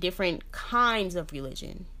about the different kinds of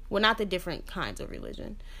religion. Well, not the different kinds of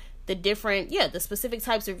religion. the specific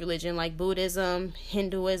types of religion, like Buddhism,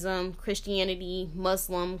 Hinduism, Christianity,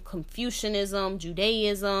 Muslim, Confucianism,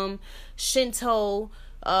 Judaism, Shinto,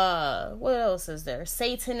 what else is there?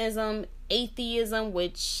 Satanism, atheism,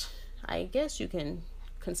 which I guess you can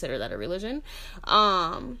consider that a religion.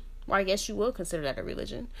 Or I guess you will consider that a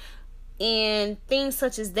religion. And things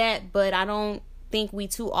such as that, but I don't think we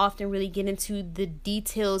too often really get into the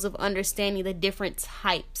details of understanding the different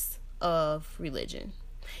types of religion.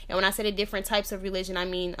 And when I say the different types of religion, I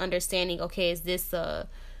mean understanding, okay, is this a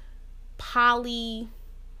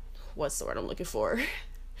what's the word I'm looking for?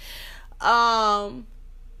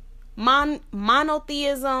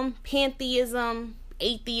 Monotheism, pantheism,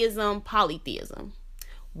 atheism, polytheism.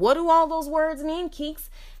 What do all those words mean, Keeks?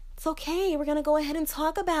 It's okay. We're going to go ahead and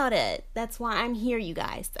talk about it. That's why I'm here, you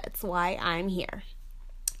guys. That's why I'm here.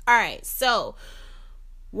 All right. So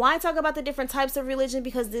why talk about the different types of religion?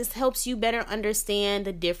 Because this helps you better understand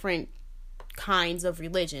the different kinds of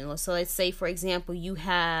religion. So let's say, for example, you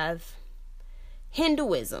have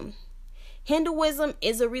Hinduism. Hinduism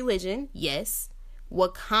is a religion, yes.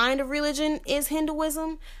 What kind of religion is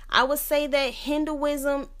Hinduism? I would say that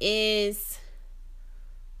Hinduism is...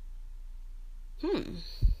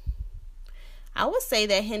 I would say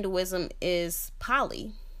that Hinduism is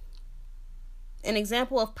poly. An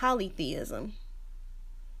example of polytheism.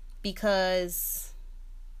 Because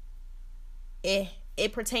it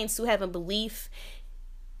pertains to having belief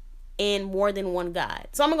in more than one God.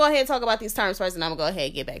 So I'm going to go ahead and talk about these terms first, and I'm going to go ahead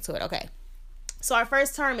and get back to it. Okay. So our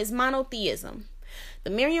first term is monotheism. The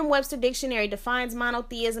Merriam-Webster Dictionary defines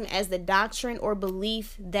monotheism as the doctrine or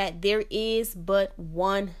belief that there is but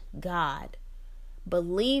one God.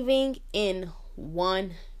 Believing in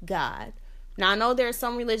one God. Now, I know there are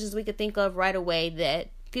some religions we could think of right away that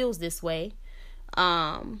feels this way.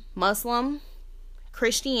 Muslim,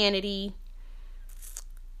 Christianity.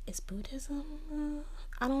 Is Buddhism?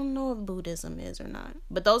 I don't know if Buddhism is or not.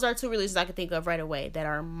 But those are two religions I could think of right away that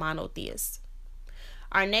are monotheists.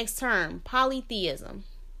 Our next term, polytheism.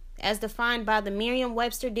 As defined by the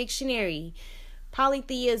Merriam-Webster Dictionary,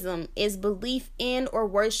 polytheism is belief in or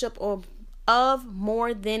worship of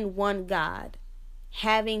more than one God,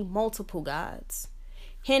 having multiple gods.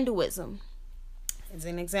 Hinduism is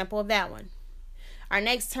an example of that one. Our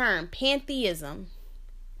next term, pantheism.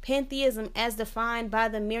 Pantheism, as defined by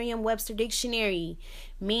the Merriam-Webster Dictionary,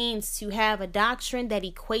 means to have a doctrine that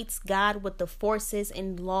equates God with the forces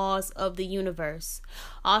and laws of the universe.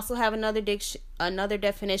 Also have another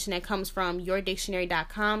definition that comes from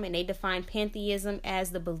yourdictionary.com, and they define pantheism as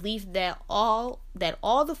the belief that all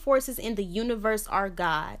the forces in the universe are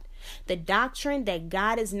God. The doctrine that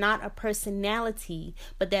God is not a personality,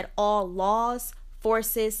 but that all laws,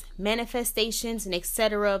 forces, manifestations, and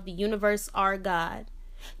etc. of the universe are God.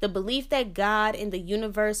 The belief that God and the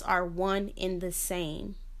universe are one and the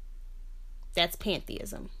same. That's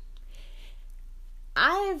pantheism.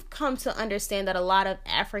 I've come to understand that a lot of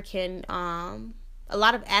African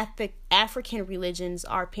religions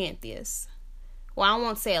are pantheists. Well, I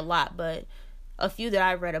won't say a lot, but a few that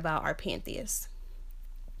I've read about are pantheists.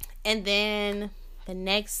 And then the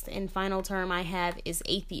next and final term I have is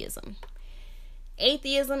atheism.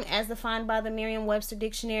 Atheism, as defined by the Merriam-Webster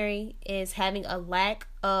Dictionary, is having a lack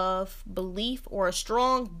of belief or a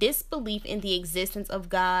strong disbelief in the existence of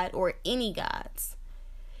God or any gods.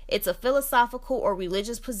 It's a philosophical or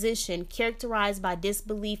religious position characterized by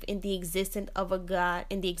disbelief in the existence of a God,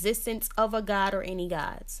 or any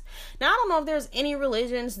gods. Now, I don't know if there's any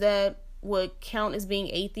religions that would count as being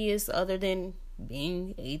atheists other than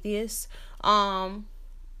being atheists. I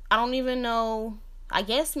don't even know. I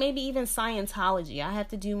guess maybe even Scientology. I have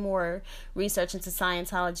to do more research into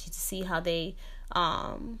Scientology to see how they,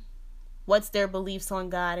 what's their beliefs on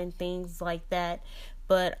God and things like that.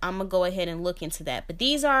 But I'm going to go ahead and look into that. But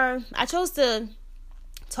I chose to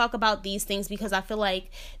talk about these things because I feel like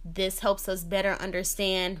this helps us better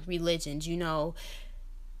understand religions. You know,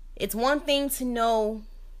 it's one thing to know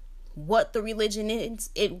what the religion is.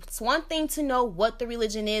 It's one thing to know what the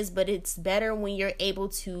religion is, but it's better when you're able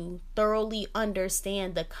to thoroughly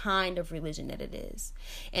understand the kind of religion that it is,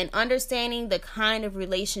 and understanding the kind of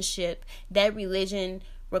relationship that religion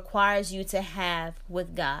requires you to have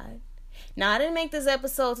with God. Now, I didn't make this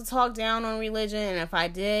episode to talk down on religion, and if I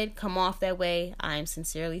did come off that way, I'm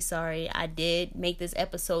sincerely sorry. I did make this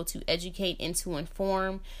episode to educate and to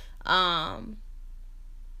inform.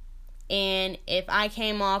 And if I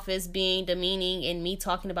came off as being demeaning in me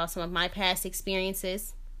talking about some of my past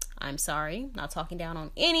experiences, I'm sorry. Not talking down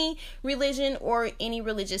on any religion or any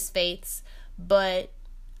religious faiths, but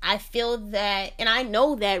I feel that, and I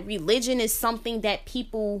know that religion is something that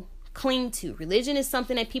people cling to. Religion is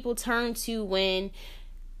something that people turn to when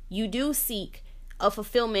you do seek a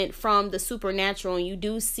fulfillment from the supernatural, and you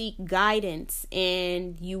do seek guidance,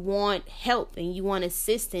 and you want help, and you want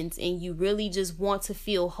assistance, and you really just want to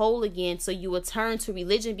feel whole again. So you will turn to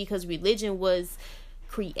religion, because religion was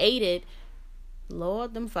created,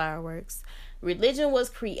 Lord, them fireworks. Religion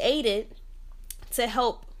was created to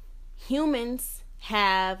help humans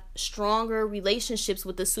have stronger relationships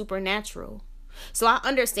with the supernatural. So I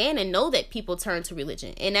understand and know that people turn to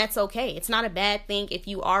religion, and that's okay. It's not a bad thing if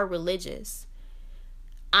you are religious.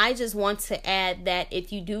 I just want to add that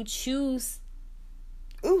if you do choose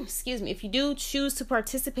to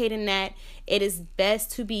participate in that, it is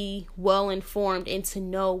best to be well informed and to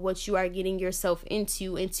know what you are getting yourself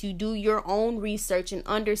into, and to do your own research and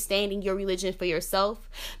understanding your religion for yourself.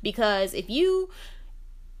 Because if you're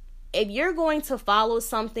going to follow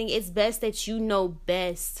something, it's best that you know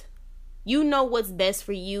best. You know what's best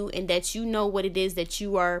for you, and that you know what it is that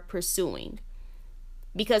you are pursuing.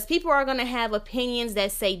 Because people are going to have opinions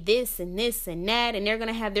that say this and this and that, and they're going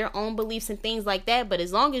to have their own beliefs and things like that. But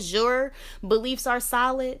as long as your beliefs are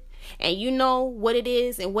solid and you know what it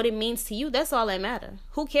is and what it means to you, that's all that matters.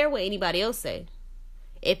 Who cares what anybody else say?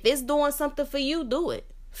 If it's doing something for you, do it.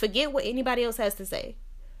 Forget what anybody else has to say.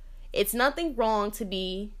 There's nothing wrong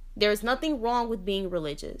with being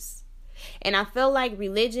religious. And I feel like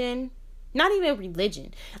religion, not even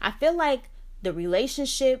religion, I feel like the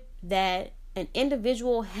relationship that an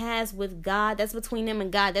individual has with God, that's between them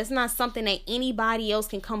and God. That's not something that anybody else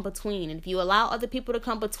can come between. And if you allow other people to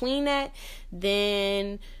come between that,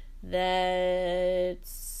 then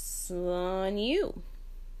that's on you.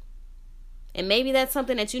 And maybe that's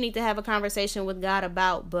something that you need to have a conversation with God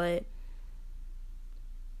about. But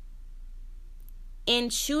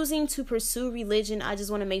in choosing to pursue religion, I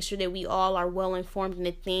just want to make sure that we all are well informed in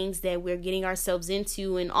the things that we're getting ourselves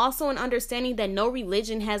into, and also in understanding that no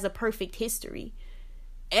religion has a perfect history.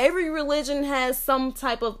 Every religion has some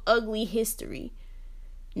type of ugly history.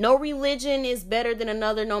 No religion is better than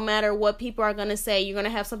another, no matter what people are going to say. You're going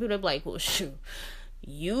to have some people that be like, well, shoot, I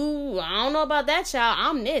don't know about that, child.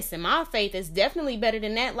 I'm this, and my faith is definitely better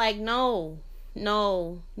than that. Like, no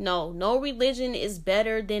religion is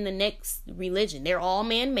better than the next religion. They're all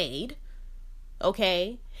man-made,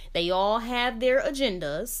 okay? They all have their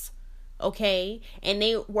agendas, okay? And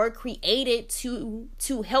they were created to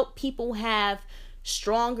help people have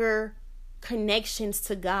stronger connections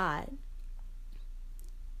to God.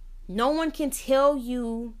 No one can tell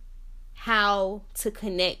you how to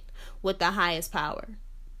connect with the highest power.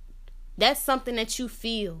 That's something that you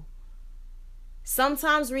feel.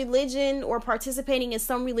 Sometimes religion or participating in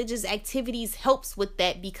some religious activities helps with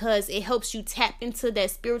that, because it helps you tap into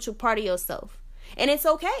that spiritual part of yourself. And it's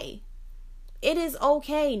okay. It is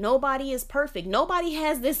okay. Nobody is perfect. Nobody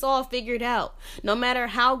has this all figured out. No matter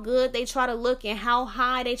how good they try to look and how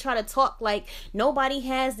high they try to talk, like, nobody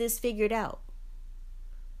has this figured out.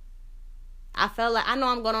 I know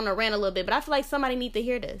I'm going on a rant a little bit, but I feel like somebody needs to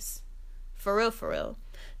hear this. For real.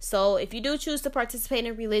 So if you do choose to participate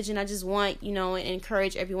in religion, I just want, and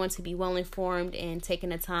encourage everyone to be well informed and taking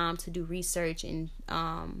the time to do research and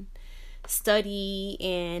study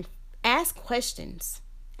and ask questions.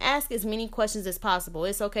 Ask as many questions as possible.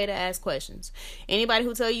 It's okay to ask questions. Anybody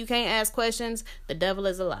who tell you can't ask questions, the devil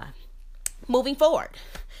is a lie. Moving forward,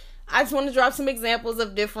 I just want to drop some examples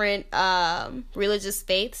of different religious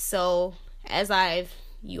faiths. So as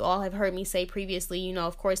you all have heard me say previously,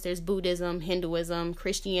 of course, there's Buddhism, Hinduism,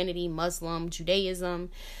 Christianity, Muslim,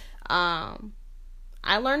 Judaism. I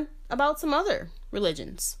learned about some other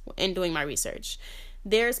religions in doing my research.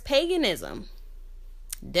 There's paganism.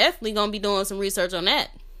 Definitely going to be doing some research on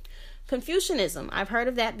that. Confucianism. I've heard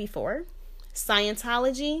of that before.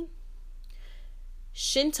 Scientology.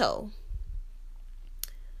 Shinto.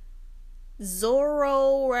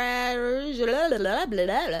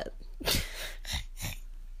 Zoroastrianism.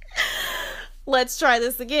 Let's try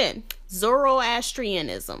this again.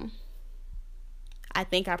 Zoroastrianism. I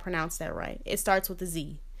think I pronounced that right. It starts with a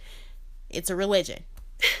Z. It's a religion.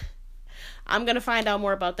 I'm going to find out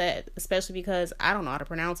more about that, especially because I don't know how to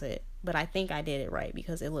pronounce it, but I think I did it right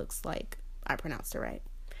because it looks like I pronounced it right.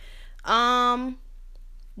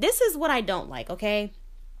 This is what I don't like, okay?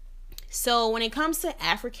 So when it comes to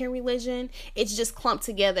African religion, it's just clumped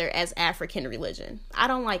together as African religion. I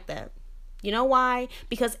don't like that. You know why?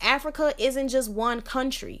 Because Africa isn't just one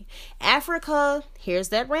country. Africa, here's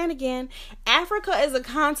that rant again. Africa is a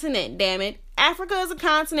continent, damn it. Africa is a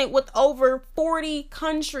continent with over 40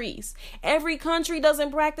 countries. Every country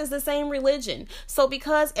doesn't practice the same religion. So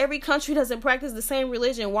because every country doesn't practice the same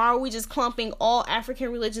religion, why are we just clumping all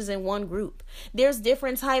African religions in one group? There's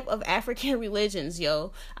different type of African religions,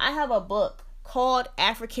 yo. I have a book called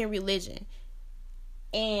African Religion.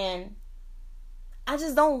 And I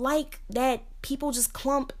just don't like that people just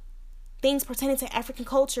clump things pertaining to African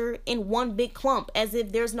culture in one big clump as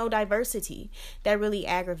if there's no diversity. That really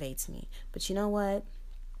aggravates me. But you know what?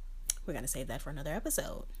 We're going to save that for another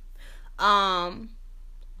episode.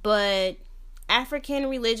 But African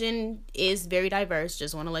religion is very diverse.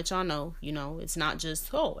 Just want to let y'all know, it's not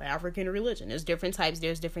just, African religion. There's different types.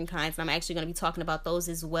 There's different kinds. And I'm actually going to be talking about those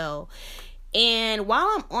as well. And while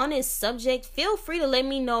I'm on this subject, feel free to let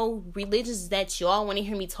me know religions that y'all want to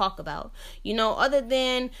hear me talk about. Other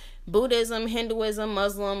than Buddhism, Hinduism,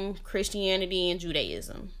 Muslim, Christianity, and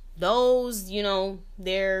Judaism. Those,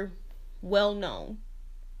 they're well known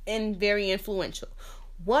and very influential.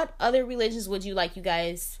 What other religions would you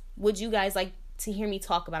guys like to hear me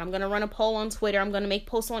talk about? I'm going to run a poll on Twitter. I'm going to make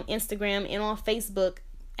posts on Instagram and on Facebook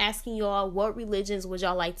asking y'all what religions would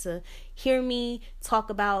y'all like to hear me talk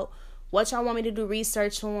about, what y'all want me to do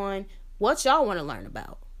research on, what y'all want to learn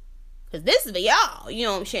about. Because this is for y'all, you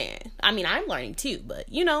know what I'm saying? I mean, I'm learning too, but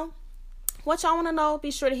what y'all want to know,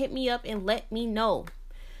 be sure to hit me up and let me know.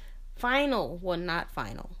 Not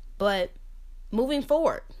final, but moving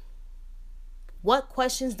forward, what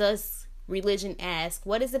questions does religion ask?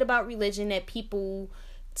 What is it about religion that people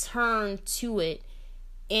turn to it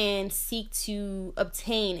and seek to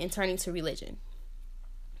obtain in turning to religion?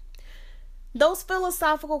 Those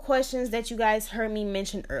philosophical questions that you guys heard me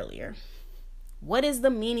mention earlier. What is the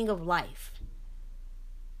meaning of life?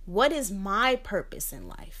 What is my purpose in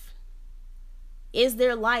life? Is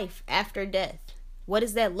there life after death? What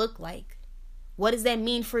does that look like? What does that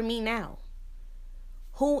mean for me now?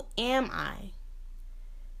 Who am I?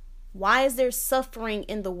 Why is there suffering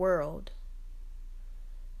in the world?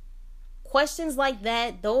 Questions like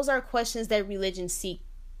that, those are questions that religion seek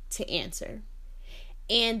to answer.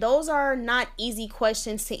 And those are not easy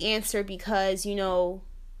questions to answer because,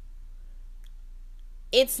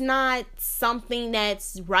 it's not something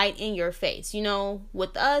that's right in your face.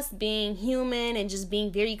 With us being human and just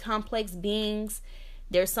being very complex beings,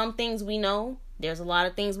 there's some things we know. There's a lot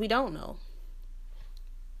of things we don't know.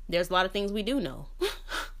 There's a lot of things we do know.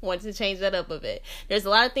 Wanted to change that up a bit. There's a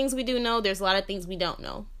lot of things we do know. There's a lot of things we don't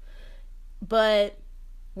know. But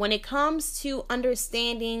when it comes to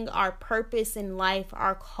understanding our purpose in life,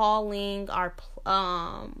 our calling, our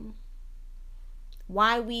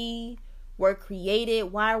why we were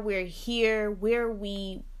created, why we're here,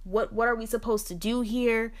 what are we supposed to do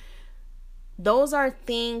here? Those are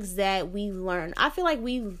things that we learn. I feel like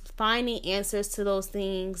we finding answers to those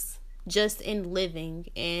things just in living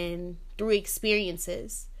and through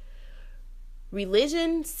experiences.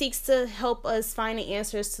 Religion seeks to help us find the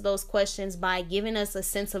answers to those questions by giving us a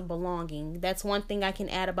sense of belonging. That's one thing I can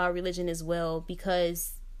add about religion as well,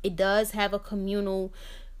 because it does have a communal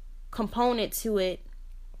component to it.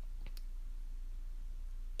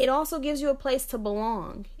 It also gives you a place to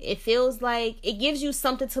belong. It feels like it gives you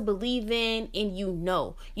something to believe in, and you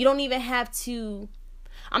don't even have to.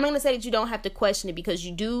 I'm not going to say that you don't have to question it, because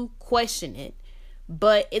you do question it.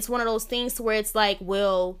 But it's one of those things where it's like,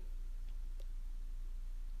 well,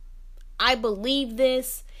 I believe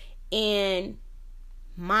this, and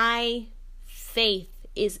my faith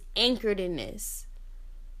is anchored in this.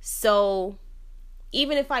 So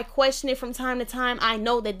even if I question it from time to time, I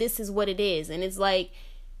know that this is what it is. And it's like,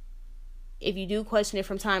 if you do question it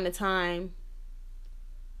from time to time,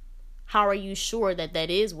 how are you sure that that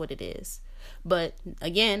is what it is? But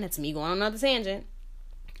again, that's me going on another tangent.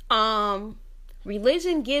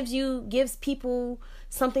 Religion gives people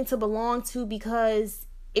something to belong to, because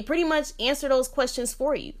it pretty much answers those questions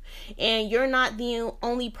for you. And you're not the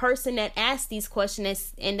only person that asks these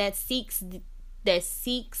questions and that seeks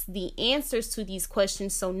the answers to these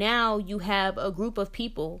questions. So now you have a group of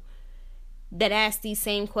people that ask these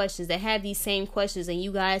same questions, that have these same questions, and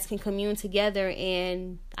you guys can commune together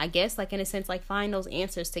and, I guess, like in a sense, like find those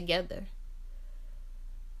answers together.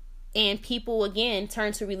 And people, again,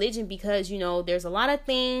 turn to religion because, there's a lot of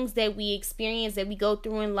things that we experience, that we go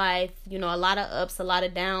through in life, a lot of ups, a lot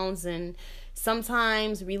of downs. And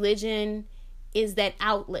sometimes religion is that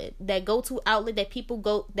outlet, that go-to outlet that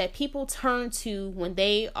people turn to when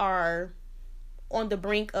they are on the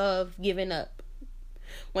brink of giving up,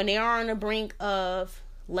 when they are on the brink of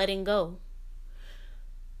letting go,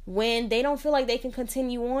 when they don't feel like they can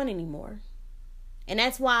continue on anymore. And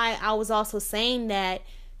that's why I was also saying that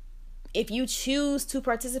If you choose to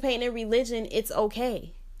participate in a religion, it's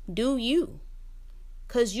okay. Do you?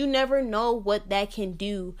 Because you never know what that can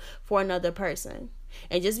do for another person.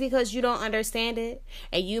 And just because you don't understand it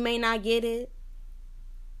and you may not get it,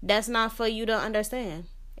 that's not for you to understand.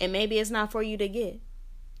 And maybe it's not for you to get.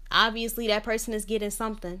 Obviously, that person is getting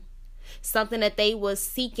something that they was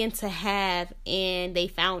seeking to have, and they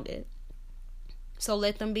found it. So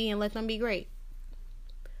let them be, and let them be great.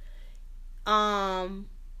 And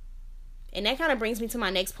that kind of brings me to my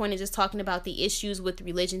next point, of just talking about the issues with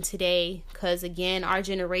religion today. Because again, our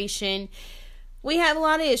generation, we have a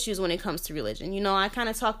lot of issues when it comes to religion. You know, I kind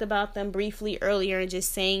of talked about them briefly earlier, and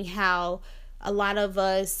just saying how a lot of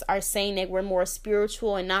us are saying that we're more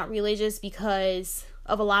spiritual and not religious because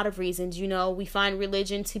of a lot of reasons. You know, we find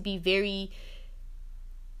religion to be very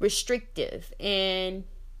restrictive, and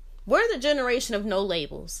we're the generation of no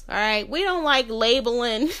labels. All right. We don't like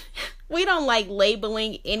labeling. We don't like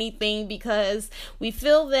labeling anything, because we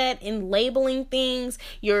feel that in labeling things,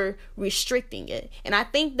 you're restricting it. And I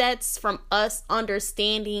think that's from us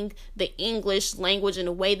understanding the English language in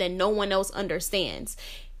a way that no one else understands.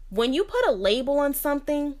 When you put a label on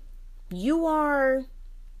something, you're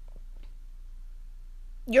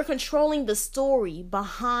controlling the story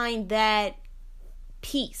behind that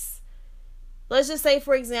piece. Let's just say,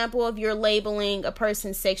 for example, if you're labeling a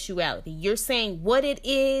person's sexuality, you're saying what it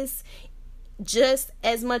is just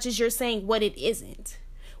as much as you're saying what it isn't.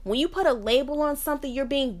 When you put a label on something, you're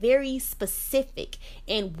being very specific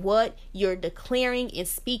in what you're declaring and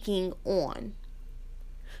speaking on.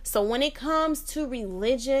 So when it comes to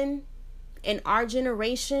religion in our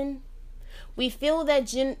generation, we feel that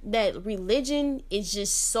that religion is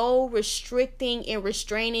just so restricting and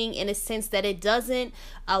restraining, in a sense that it doesn't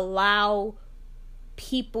allow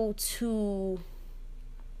people to,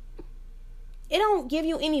 it don't give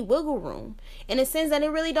you any wiggle room, in a sense that it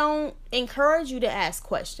really don't encourage you to ask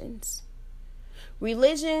questions.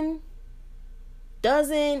 Religion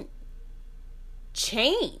doesn't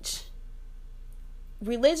change.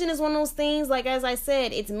 Religion is one of those things, like, as I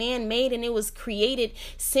said, it's man-made and it was created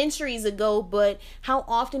centuries ago, but how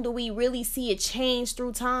often do we really see it change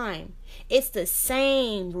through time? It's the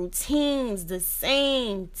same routines, the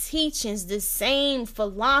same teachings, the same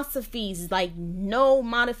philosophies, like no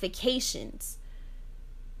modifications.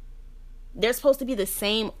 They're supposed to be the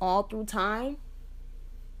same all through time.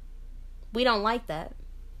 We don't like that,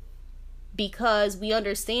 because we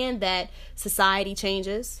understand that society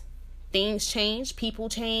changes. Things change, people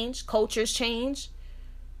change, cultures change,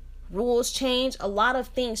 rules change, a lot of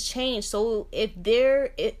things change. So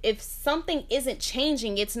if something isn't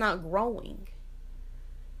changing, it's not growing.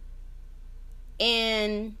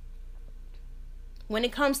 And when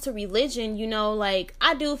it comes to religion, you know, like,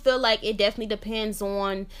 I do feel like it definitely depends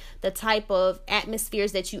on the type of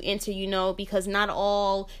atmospheres that you enter, you know, because not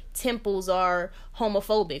all temples are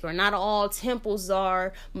homophobic, or not all temples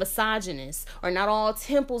are misogynist, or not all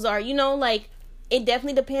temples are, you know, like, it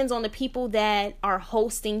definitely depends on the people that are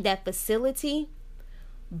hosting that facility.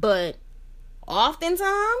 But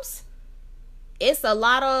oftentimes, it's a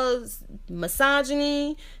lot of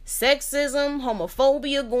misogyny, sexism,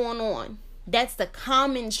 homophobia going on. That's the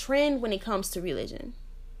common trend when it comes to religion.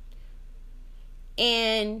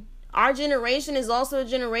 And our generation is also a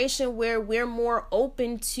generation where we're more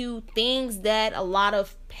open to things that a lot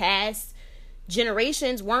of past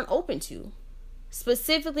generations weren't open to.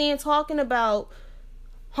 Specifically in talking about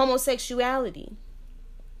homosexuality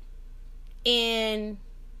and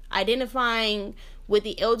identifying with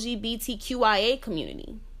the LGBTQIA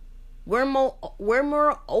community. We're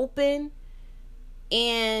more open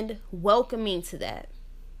and welcoming to that.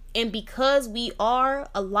 And because we are,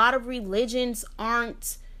 a lot of religions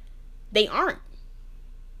aren't.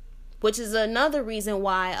 Which is another reason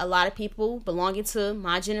why a lot of people belonging to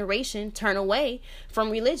my generation turn away from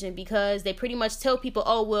religion, because they pretty much tell people,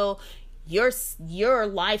 oh, well, your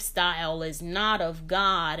lifestyle is not of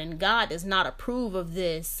God, and God does not approve of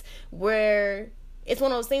this. Where it's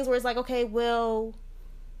one of those things where it's like, okay, well,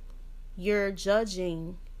 you're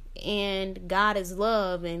judging, and God is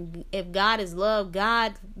love, and if God is love,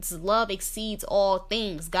 God's love exceeds all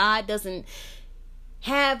things. God doesn't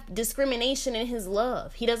have discrimination in his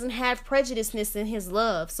love. He doesn't have prejudiceness in his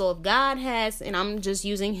love. So if God has, and I'm just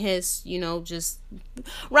using his, just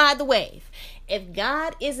ride the wave. If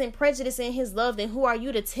God isn't prejudiced in his love, then who are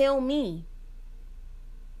you to tell me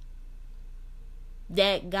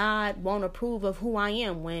that God won't approve of who I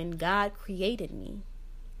am when God created me?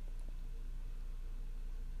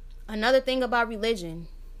 Another thing about religion,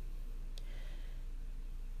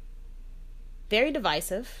 very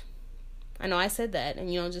divisive. I know I said that,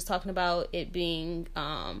 and just talking about it being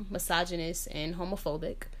misogynist and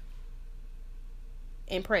homophobic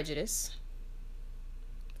and prejudice.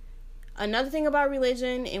 Another thing about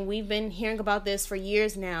religion, and we've been hearing about this for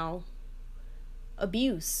years now,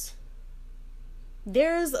 abuse.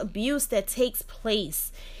 There's abuse that takes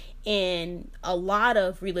place in a lot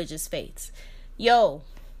of religious faiths.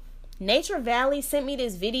 Nature Valley sent me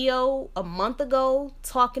this video a month ago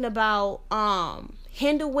talking about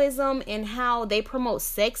Hinduism and how they promote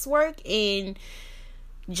sex work, and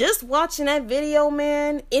just watching that video,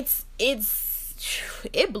 man, it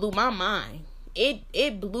blew my mind.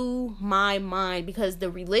 It blew my mind, because the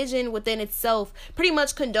religion within itself pretty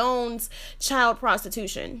much condones child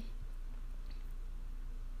prostitution.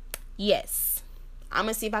 Yes. I'm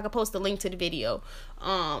gonna see if I can post a link to the video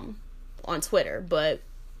on Twitter, but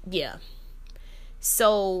yeah.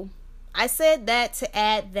 So I said that to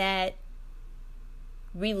add that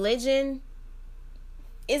religion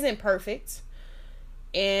isn't perfect,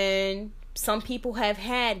 and some people have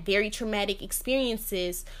had very traumatic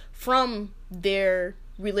experiences from their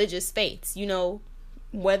religious faiths,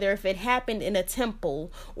 whether if it happened in a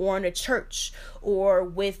temple or in a church or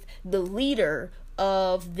with the leader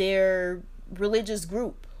of their religious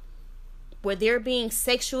group, where they're being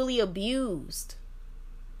sexually abused.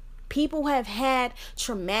 People have had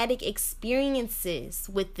traumatic experiences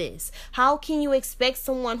with this. How can you expect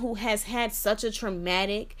someone who has had such a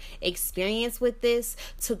traumatic experience with this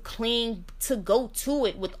to go to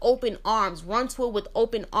it with open arms, run to it with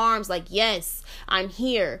open arms, like, yes, I'm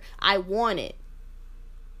here, I want it,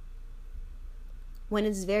 when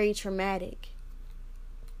it's very traumatic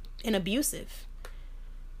and abusive?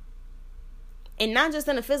 And not just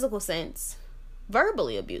in a physical sense,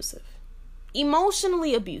 verbally abusive.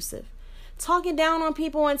 Emotionally abusive, talking down on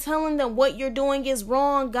people and telling them what you're doing is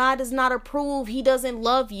wrong. God does not approve. He doesn't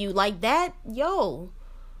love you. Like that,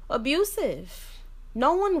 abusive.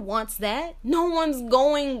 No one wants that. No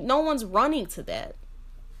one's running to that.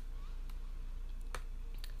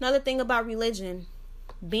 Another thing about religion,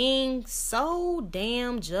 being so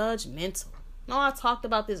damn judgmental. No, I talked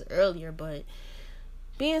about this earlier, but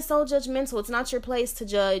being so judgmental, it's not your place to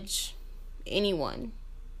judge anyone.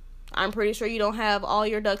 I'm pretty sure you don't have all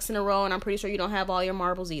your ducks in a row, and I'm pretty sure you don't have all your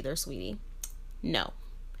marbles either, sweetie. No.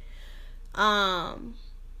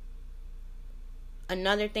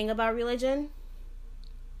 Another thing about religion,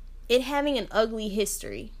 it having an ugly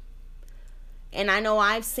history. And I know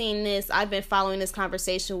I've been following this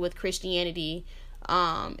conversation with Christianity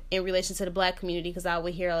in relation to the black community, because I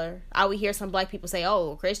would hear some black people say,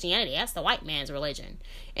 oh, Christianity, that's the white man's religion,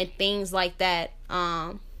 and things like that.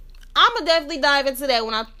 I'm gonna definitely dive into that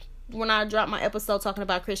when I drop my episode talking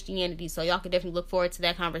about Christianity, so y'all can definitely look forward to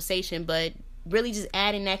that conversation. But really just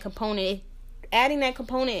adding that component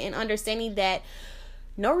and understanding that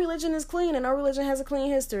no religion is clean and no religion has a clean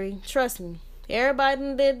history. Trust me. Everybody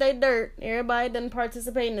done did their dirt. Everybody done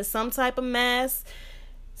participate in some type of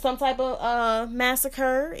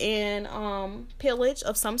massacre and pillage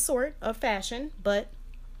of some sort of fashion. But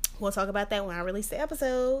we'll talk about that when I release the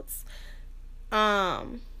episodes.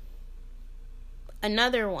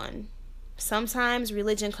 Another one. Sometimes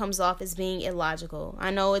religion comes off as being illogical.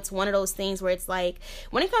 I know it's one of those things where it's like,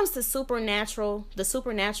 when it comes to the supernatural,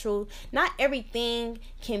 not everything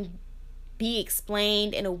can be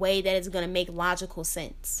explained in a way that is going to make logical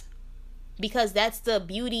sense. Because that's the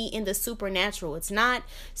beauty in the supernatural. It's not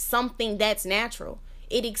something that's natural.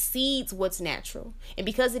 It exceeds what's natural. And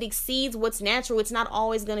because it exceeds what's natural, it's not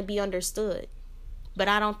always going to be understood. But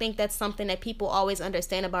I don't think that's something that people always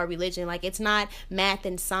understand about religion. Like, it's not math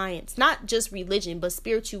and science. Not just religion, but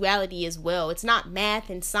spirituality as well. It's not math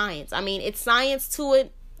and science. I mean, it's science to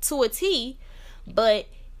a T, but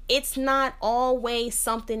it's not always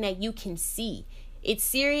something that you can see. It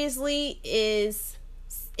seriously is,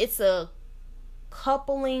 it's a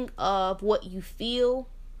coupling of what you feel,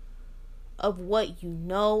 of what you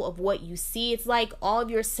know, of what you see. It's like all of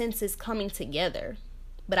your senses coming together.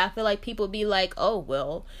 But I feel like people be like, oh,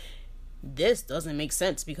 well, this doesn't make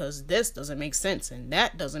sense because this doesn't make sense, and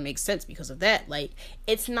that doesn't make sense because of that. Like,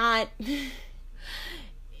 it's not, I'm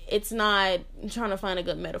trying to find a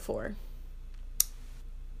good metaphor.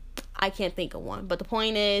 I can't think of one. But the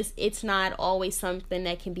point is, it's not always something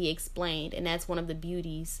that can be explained. And that's one of the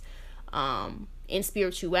beauties in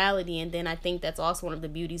spirituality. And then I think that's also one of the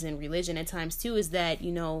beauties in religion at times too, is that,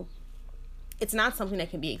 it's not something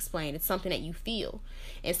that can be explained. It's something that you feel.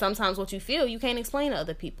 And sometimes what you feel, you can't explain to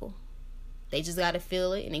other people. They just got to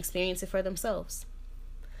feel it and experience it for themselves.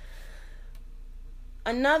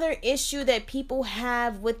 Another issue that people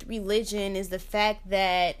have with religion is the fact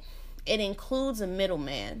that it includes a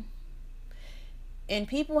middleman. And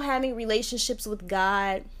people having relationships with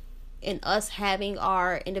God and us having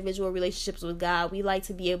our individual relationships with God, we like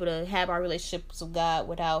to be able to have our relationships with God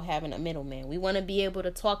without having a middleman. We want to be able to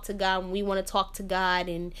talk to God when we want to talk to God,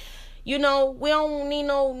 and we don't need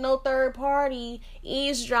no third party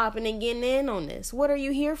eavesdropping and getting in on this. What are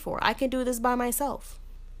you here for? I can do this by myself.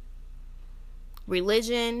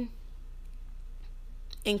 Religion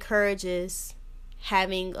encourages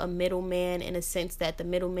having a middleman, in a sense that the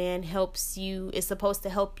middleman is supposed to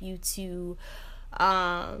help you to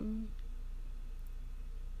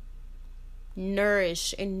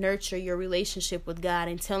nourish and nurture your relationship with God,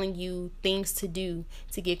 and telling you things to do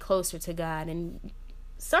to get closer to God and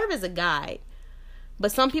serve as a guide.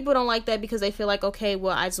 But some people don't like that because they feel like, okay,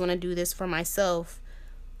 well, I just want to do this for myself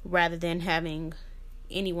rather than having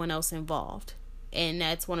anyone else involved. And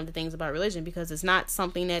that's one of the things about religion, because it's not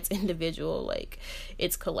something that's individual, like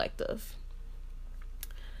it's collective.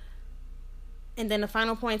 And then the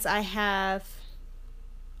final points I have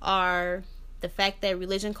are the fact that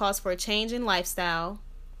religion calls for a change in lifestyle,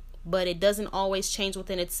 but it doesn't always change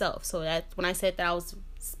within itself. So that when I said that, I was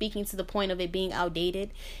speaking to the point of it being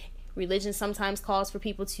outdated. Religion sometimes calls for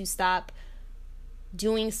people to stop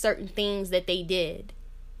doing certain things that they did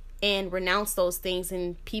and renounce those things,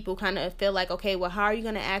 and people kind of feel like, okay, well, how are you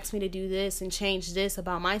going to ask me to do this and change this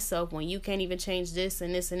about myself when you can't even change this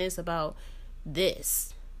and this about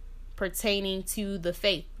this pertaining to the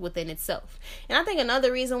faith within itself? And I think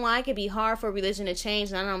another reason why it could be hard for religion to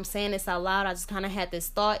change, and I know I'm saying this out loud, I just kind of had this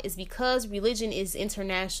thought, is because religion is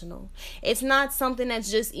international. It's not something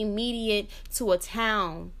that's just immediate to a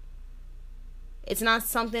town. It's not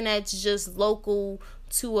something that's just local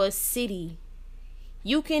to a city.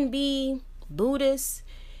 You can be Buddhist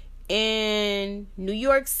in New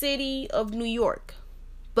York City of New York,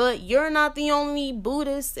 but you're not the only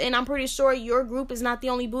Buddhist, and I'm pretty sure your group is not the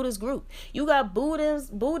only Buddhist group. You got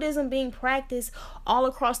Buddhism being practiced all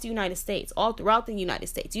across the United States, all throughout the United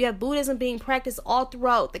States. You have Buddhism being practiced all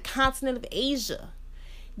throughout the continent of Asia.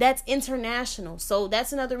 That's international. So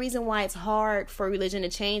that's another reason why it's hard for religion to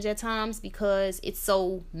change at times, because it's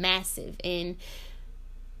so massive. And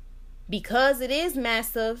because it is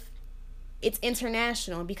massive, it's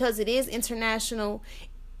international. Because it is international,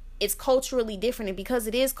 it's culturally different. And because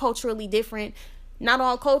it is culturally different, not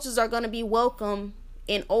all cultures are going to be welcome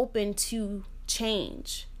and open to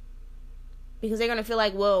change. Because they're going to feel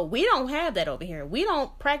like, well, we don't have that over here. We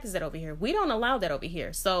don't practice that over here. We don't allow that over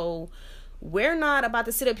here. So we're not about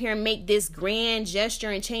to sit up here and make this grand gesture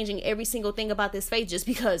and changing every single thing about this faith just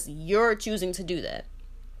because you're choosing to do that.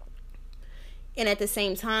 And at the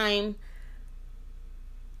same time,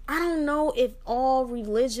 I don't know if all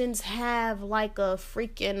religions have like a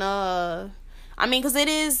freaking because it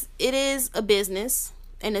is a business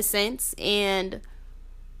in a sense, and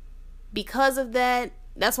because of that,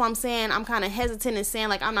 that's why I'm saying I'm kind of hesitant in saying,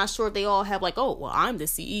 like, I'm not sure if they all have like, oh, well, I'm the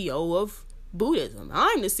CEO of Buddhism,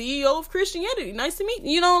 I'm the CEO of Christianity, nice to meet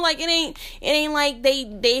you. Like it ain't like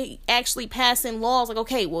they actually passing laws like,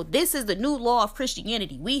 okay, well, this is the new law of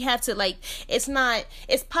Christianity, we have to, like, it's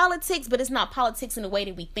politics, but it's not politics in the way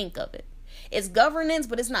that we think of it. It's governance,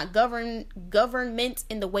 but it's not government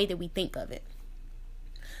in the way that we think of it.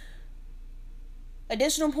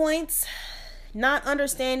 Additional points: not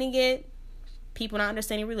understanding it, people not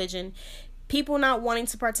understanding religion, people not wanting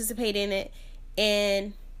to participate in it,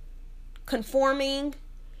 and conforming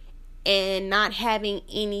and not having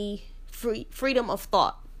any freedom of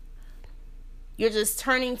thought. You're just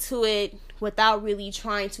turning to it without really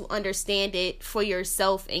trying to understand it for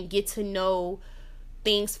yourself and get to know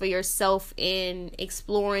things for yourself and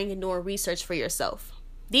exploring and doing research for yourself.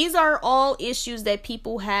 These are all issues that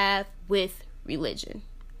people have with religion.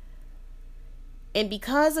 And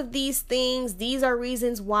because of these things, these are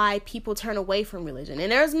reasons why people turn away from religion.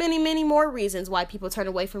 And there's many, many more reasons why people turn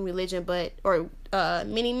away from religion,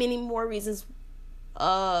 many, many more reasons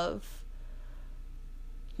of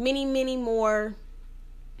many more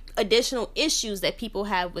additional issues that people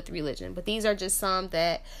have with religion. But these are just some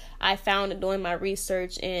that I found in doing my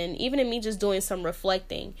research, and even in me just doing some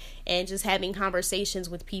reflecting and just having conversations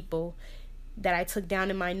with people that I took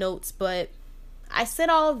down in my notes. But I said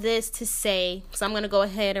all of this to say, so I'm going to go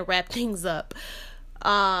ahead and wrap things up.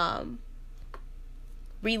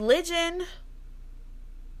 Religion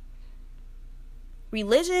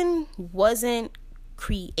wasn't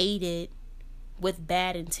created with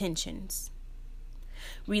bad intentions.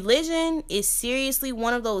 Religion is seriously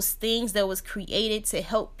one of those things that was created to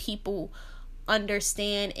help people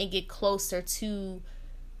understand and get closer to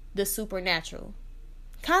the supernatural.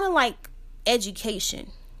 Kind of like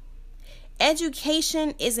education.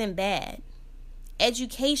 Education isn't bad.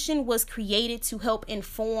 Education was created to help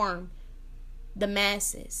inform the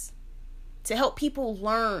masses, to help people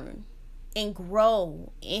learn and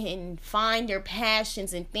grow and find their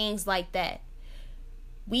passions and things like that.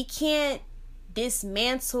 We can't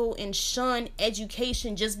dismantle and shun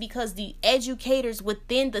education just because the educators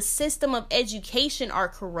within the system of education are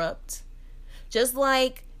corrupt. Just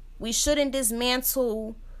like we shouldn't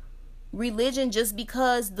dismantle religion just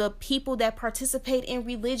because the people that participate in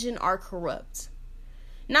religion are corrupt.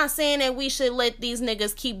 Not saying that we should let these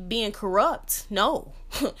niggas keep being corrupt. No.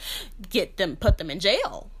 Put them in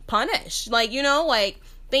jail. Punish. Like,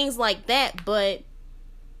 things like that. But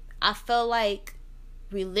I feel like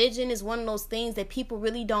religion is one of those things that people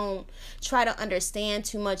really don't try to understand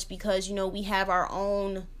too much because, we have our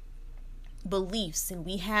own beliefs and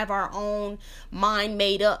we have our own mind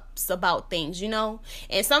made ups about things, and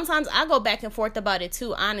sometimes I go back and forth about it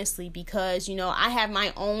too, honestly, because I have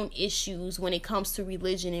my own issues when it comes to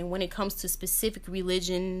religion and when it comes to specific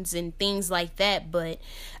religions and things like that. But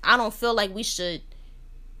I don't feel like we should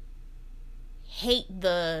hate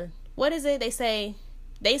what is it they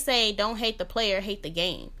say don't hate the player, hate the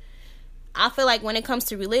game. I feel like when it comes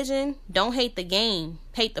to religion, don't hate the game,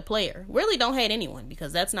 hate the player. Really don't hate anyone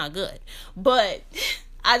because that's not good. But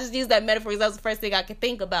I just use that metaphor because that's the first thing I could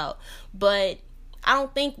think about. But I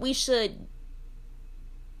don't think we should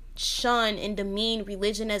shun and demean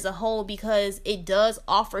religion as a whole because it does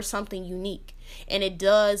offer something unique. And it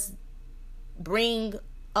does bring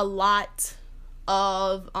a lot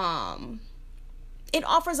of it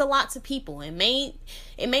offers a lot to people. It may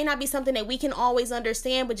not be something that we can always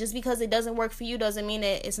understand, but just because it doesn't work for you doesn't mean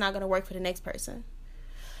that it's not going to work for the next person.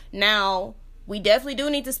 Now, we definitely do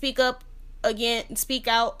need to speak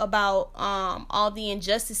out about all the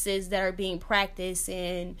injustices that are being practiced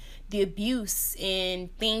and the abuse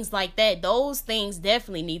and things like that. Those things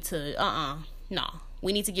definitely need to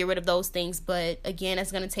we need to get rid of those things. But again,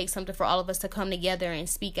 it's going to take something for all of us to come together and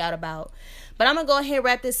speak out about. But I'm going to go ahead and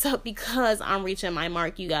wrap this up because I'm reaching my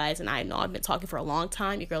mark, you guys. And I know I've been talking for a long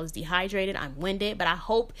time. Your girl is dehydrated. I'm winded. But I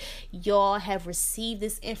hope y'all have received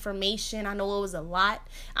this information. I know it was a lot.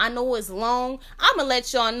 I know it was long. I'm going to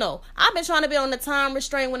let y'all know. I've been trying to be on the time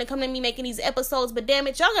restraint when it comes to me making these episodes. But damn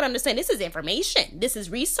it, y'all got to understand, this is information. This is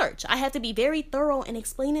research. I have to be very thorough in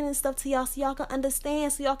explaining this stuff to y'all so y'all can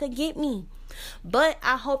understand, so y'all can get me. But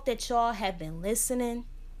I hope that y'all have been listening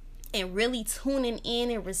and really tuning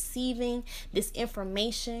in and receiving this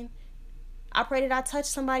information. I pray that I touch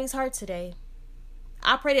somebody's heart today.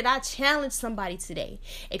 I pray that I challenge somebody today.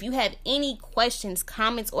 If you have any questions,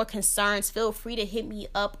 comments, or concerns, feel free to hit me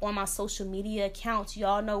up on my social media accounts.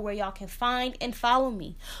 Y'all know where y'all can find and follow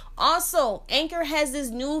me. Also, Anchor has this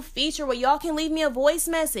new feature where y'all can leave me a voice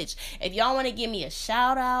message. If y'all want to give me a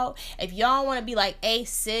shout out, if y'all want to be like, hey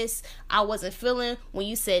sis, I wasn't feeling when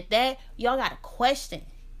you said that, y'all got a question,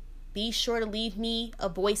 be sure to leave me a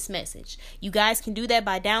voice message. You guys can do that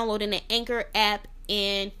by downloading the Anchor app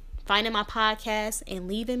and finding my podcast and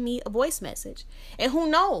leaving me a voice message. And who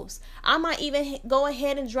knows, I might even go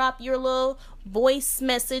ahead and drop your little voice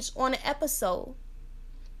message on an episode.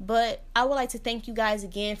 But I would like to thank you guys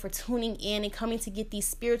again for tuning in and coming to get these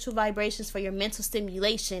spiritual vibrations for your mental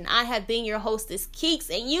stimulation. I have been your hostess, Keeks,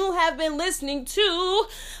 and you have been listening to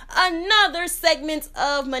another segment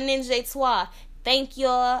of Menage Toi. Thank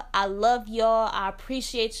y'all. I love y'all. I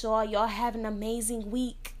appreciate y'all. Y'all have an amazing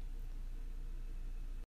week.